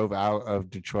up, and drove out of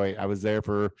Detroit. I was there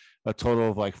for a total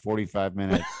of like 45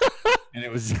 minutes. And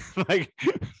it was like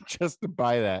just to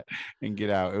buy that and get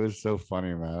out. It was so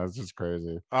funny, man. It was just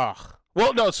crazy. Ugh.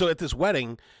 Well, no. So at this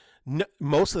wedding,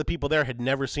 most of the people there had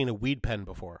never seen a weed pen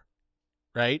before,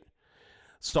 right?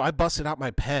 So I busted out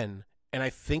my pen, and I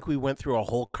think we went through a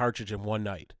whole cartridge in one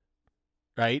night,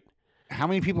 right? How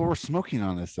many people were smoking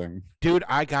on this thing? Dude,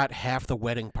 I got half the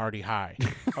wedding party high.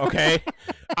 Okay,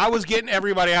 I was getting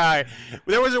everybody high.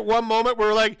 There was at one moment where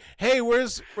we're like, "Hey,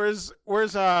 where's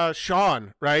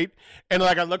Sean?" Right? And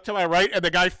like I look to my right, and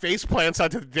the guy face plants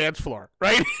onto the dance floor.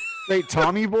 Right? Wait,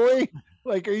 Tommy Boy?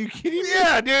 Like, are you kidding me?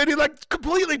 Yeah, dude. He like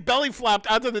completely belly flopped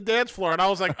onto the dance floor, and I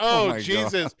was like, Oh "Oh, my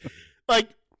Jesus!" Like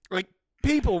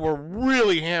people were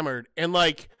really hammered, and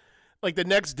like the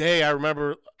next day, I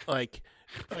remember like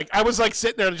I was like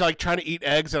sitting there like trying to eat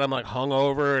eggs, and I'm like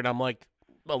hungover, and I'm like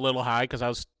a little high because I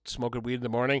was smoking weed in the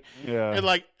morning, Yeah. and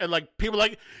like people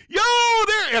like, "Yo,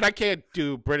 there!" And I can't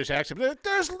do British accent. But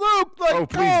there's Luke. Like, Oh,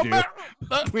 please do. man.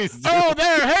 Please do. Oh,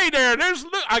 there, hey there, there's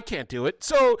Luke. I can't do it.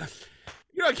 So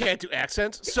I can't do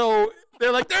accents. So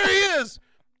they're like, "There he is."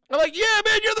 I'm like, "Yeah,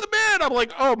 man, you're the man." I'm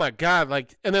like, "Oh my God!"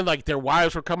 Like, and then like their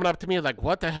wives were coming up to me like,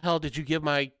 "What the hell did you give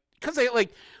my?" Because they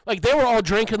like they were all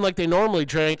drinking like they normally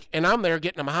drink, and I'm there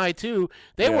getting them high too.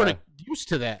 They Yeah. weren't used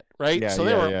to that, right? Yeah, So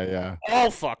they were yeah.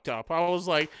 all fucked up. I was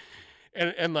like,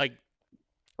 and like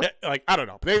I don't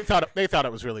know. They thought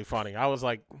it was really funny. I was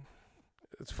like,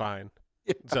 it's fine.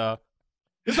 So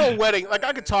this whole wedding, like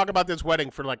I could talk about this wedding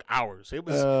for like hours. It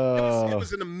was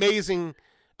an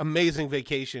amazing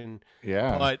vacation.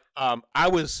 Yeah. But I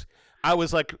was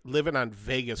like living on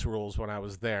Vegas rules when I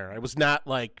was there. It was not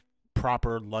like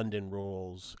proper London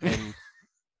rules, and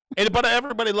but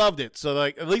everybody loved it. So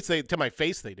like at least to my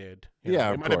face they did. You know, Yeah,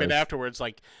 it of might have been course. afterwards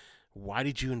like, why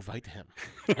did you invite him?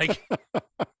 Like,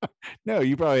 No,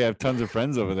 you probably have tons of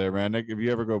friends over there, man. Like, if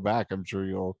you ever go back, I'm sure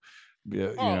you'll be,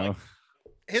 you know.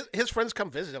 his friends come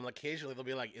visit him. Like occasionally they'll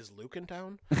be like, "Is Luke in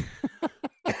town?"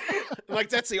 Like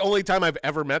that's the only time I've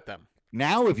ever met them.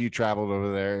 Now, if you traveled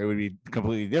over there, it would be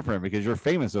completely different because you're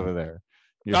famous over there.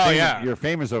 You're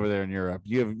famous over there in Europe.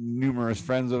 You have numerous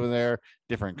friends over there,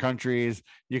 different countries.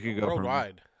 You could go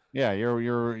Worldwide. Yeah, you're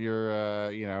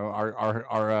you know,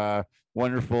 our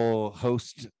wonderful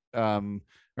host, or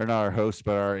not our host,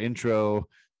 but our intro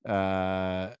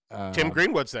Tim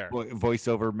Greenwood's there.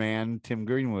 voiceover man, Tim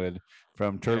Greenwood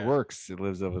from Turd Yeah. Works. It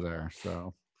lives over there,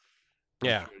 so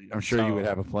Yeah. I'm sure you would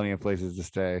So- have plenty of places to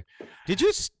stay.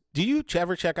 Do you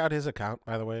ever check out his account,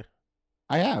 by the way?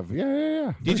 I have,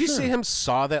 yeah. Did for you sure. see him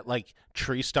saw that like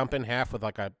tree stump in half with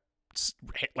like a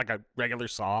regular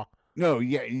saw? No,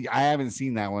 yeah, I haven't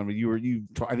seen that one,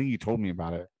 but I think you told me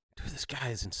about it. Dude, this guy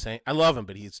is insane. I love him,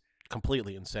 but he's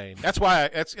completely insane. That's why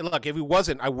look, if he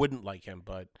wasn't, I wouldn't like him,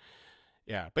 but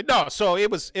yeah. But no, so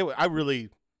I really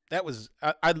that was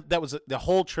the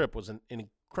whole trip was an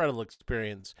incredible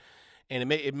experience,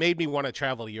 and it made me want to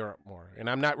travel to Europe more. And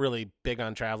I'm not really big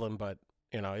on traveling, but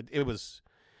you know, it was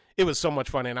so much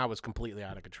fun, and I was completely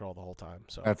out of control the whole time.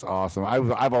 So That's awesome.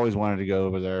 I've always wanted to go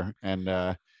over there, and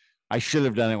I should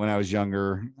have done it when I was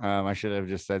younger. I should have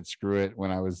just said screw it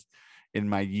when I was in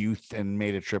my youth and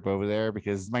made a trip over there,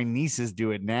 because my nieces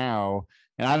do it now,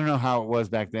 And I don't know how it was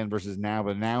back then versus now,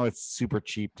 but now it's super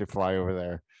cheap to fly over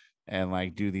there and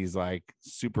like do these like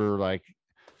super like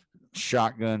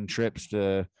shotgun trips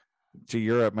to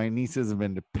Europe. My nieces have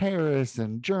been to Paris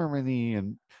and Germany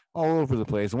and all over the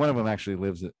place. One of them actually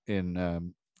lives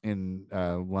in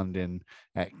London.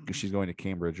 She's going to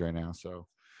Cambridge right now, so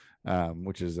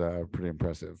which is pretty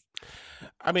impressive.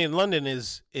 I mean, London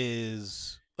is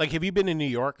like. Have you been in New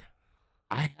York?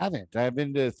 I haven't. I've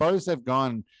been to the farthest I've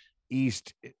gone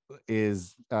east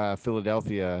is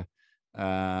Philadelphia,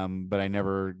 but I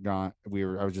never gone.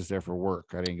 I was just there for work.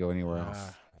 I didn't go anywhere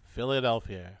else.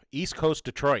 Philadelphia, East Coast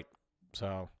Detroit.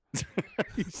 So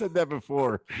you said that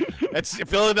before. That's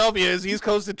Philadelphia is East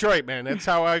Coast Detroit, man. That's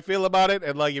how I feel about it.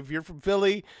 And like, if you're from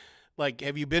Philly, like,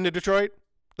 have you been to Detroit?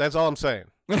 That's all I'm saying.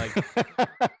 Like,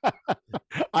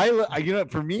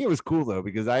 for me, it was cool though,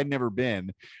 because I had never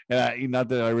been, and not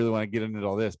that I really want to get into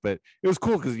all this, but it was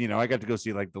cool because I got to go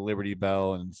see like the Liberty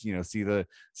Bell and see where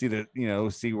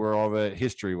all the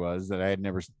history was that I had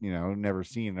never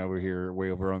seen over here,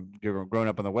 way over on growing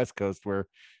up on the West Coast where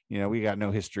we got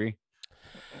no history.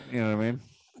 You know what I mean?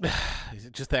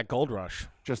 Just that gold rush.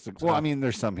 I mean,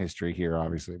 there's some history here,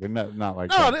 obviously, but not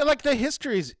like no, that. Like the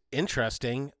history is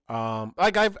interesting.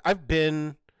 Like I've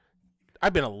been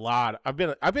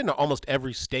to almost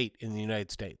every state in the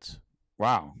United States.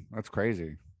 Wow, that's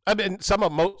crazy. I've been some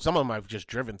of them I've just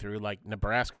driven through, like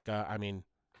Nebraska. I mean,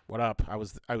 what up?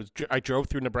 I drove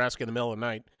through Nebraska in the middle of the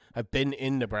night. I've been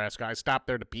in Nebraska. I stopped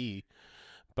there to pee.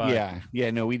 But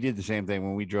no, we did the same thing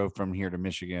when we drove from here to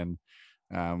Michigan.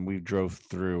 We drove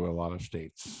through a lot of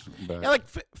states, but like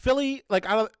Philly,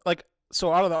 I've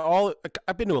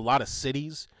been to a lot of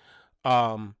cities,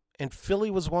 and Philly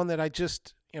was one that I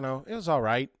just, it was all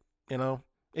right.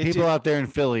 People out there in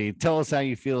Philly, tell us how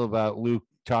you feel about Luke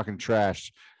talking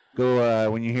trash. Go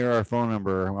when you hear our phone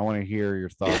number. I want to hear your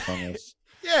thoughts on this.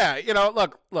 Yeah,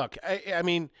 look. I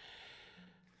mean,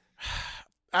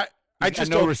 I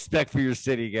just no respect for your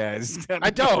city, guys.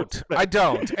 I don't,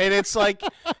 and it's like,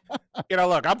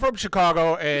 look, I'm from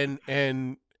Chicago, and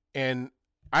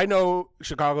I know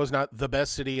Chicago's not the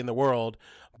best city in the world,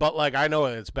 but like I know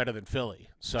it's better than Philly.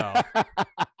 So,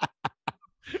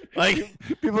 like,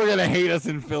 people are gonna hate us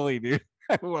in Philly, dude.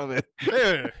 I love it.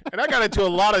 Dude, and I got into a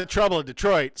lot of trouble in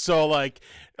Detroit. So like,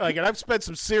 and I've spent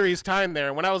some serious time there.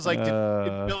 And when I was like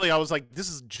in Philly, I was like, this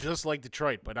is just like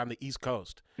Detroit, but on the East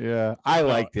Coast. Yeah, I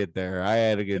liked it there. I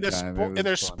had a good time. And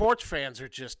their sports fans are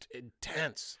just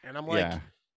intense. And I'm like,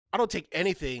 I don't take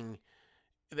anything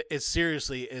as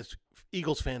seriously as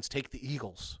Eagles fans take the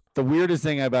Eagles. The weirdest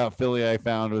thing about Philly I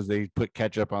found was they put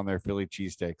ketchup on their Philly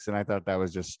cheesesteaks. And I thought that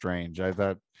was just strange. I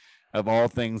thought, of all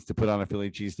things to put on a Philly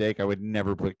cheesesteak, I would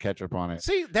never put ketchup on it.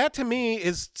 See, that to me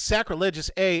is sacrilegious,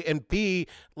 A, and B,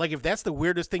 like if that's the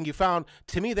weirdest thing you found,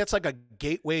 to me that's like a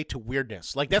gateway to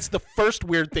weirdness. Like that's the first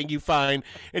weird thing you find,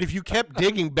 and if you kept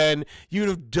digging, Ben, you'd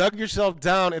have dug yourself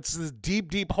down. It's this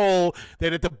deep, deep hole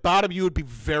that at the bottom you would be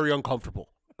very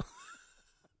uncomfortable.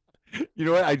 You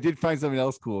know what? I did find something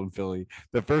else cool in Philly.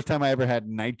 The first time I ever had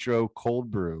nitro cold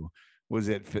brew was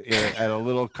at a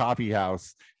little coffee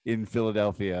house in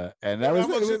Philadelphia, and that was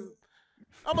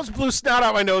almost blew snot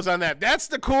out my nose on that. That's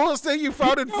the coolest thing you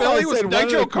found in Philly was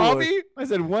nitro coffee. I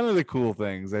said one of the cool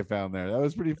things I found there. That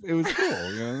was it was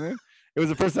cool. You know what I mean? It was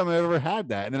the first time I ever had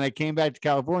that, and then I came back to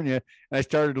California and I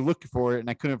started to look for it, and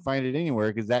I couldn't find it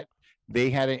anywhere because it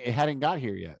hadn't got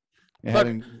here yet.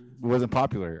 It wasn't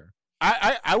popular here.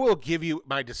 I will give you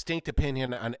my distinct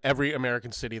opinion on every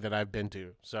American city that I've been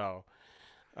to. So.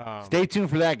 Stay tuned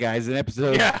for that, guys, in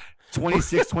episode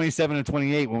 26, 27, and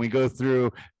 28 when we go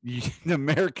through the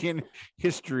American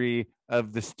history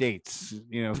of the states.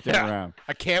 Stick around.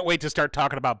 I can't wait to start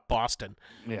talking about Boston.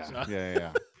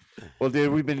 Yeah. Well,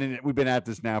 dude, we've been at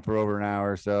this now for over an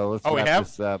hour, so let's wrap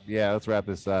this up. Yeah, let's wrap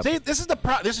this up. See, this is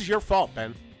this is your fault,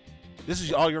 Ben. This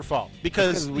is all your fault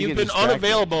because you've been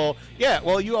unavailable. Yeah,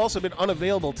 well, you also been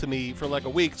unavailable to me for like a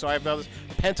week, so I have this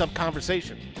pent-up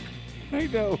conversation. I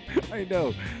know.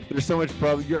 There's so much.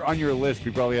 Probably you're on your list.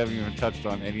 We probably haven't even touched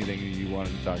on anything you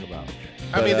wanted to talk about.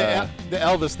 But, I mean, the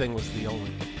Elvis thing was the only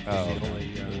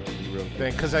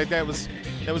thing because that was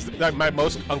like my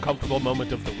most uncomfortable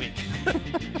moment of the week.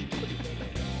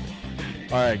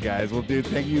 All right, guys. Well, dude,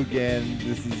 thank you again.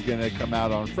 This is gonna come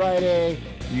out on Friday.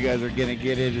 You guys are gonna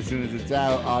get it as soon as it's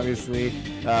out. Obviously,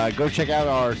 go check out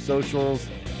our socials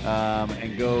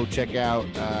and go check out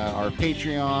our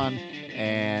Patreon.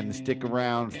 And stick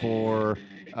around for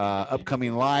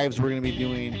upcoming lives we're going to be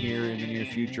doing here in the near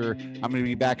future. I'm going to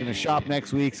be back in the shop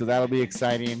next week, so that'll be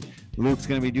exciting. Luke's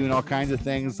going to be doing all kinds of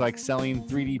things like selling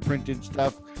 3D printed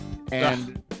stuff.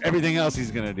 And everything else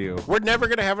he's gonna do. We're never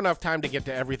gonna have enough time to get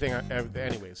to everything,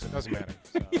 anyways. It doesn't matter.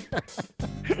 So.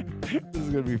 This is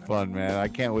gonna be fun, man. I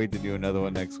can't wait to do another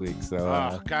one next week. So,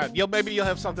 Oh God, maybe you'll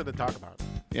have something to talk about.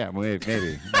 yeah,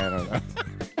 maybe. I don't know.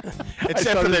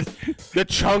 Except for the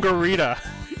Chungarita.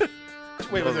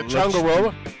 Wait, was it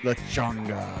Chungaroa? The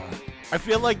Chunga. I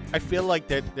feel like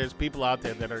that there's people out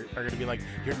there that are gonna be like,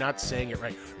 you're not saying it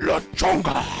right. La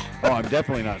Chunga. Oh, I'm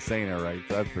definitely not saying it right.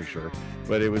 That's for sure.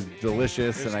 But it was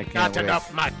delicious, There's and I can't not wait.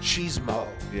 enough machismo.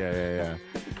 Yeah.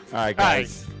 All right,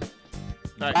 guys.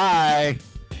 All right. Bye.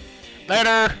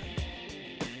 Later.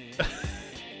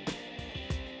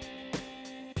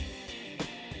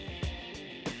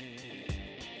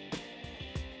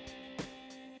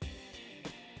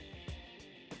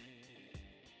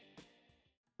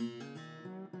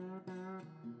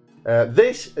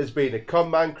 This has been a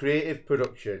Conman Creative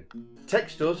production.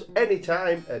 Text us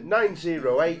anytime at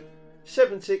 908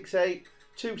 768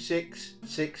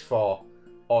 2664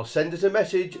 or send us a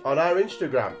message on our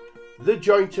Instagram, The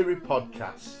Jointery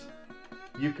Podcast.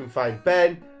 You can find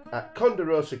Ben at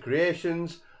Conderosa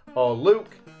Creations or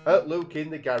Luke at Luke in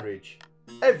the Garage,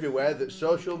 everywhere that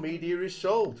social media is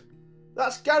sold.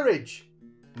 That's garage,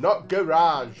 not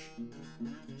garage.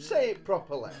 Say it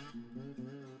properly.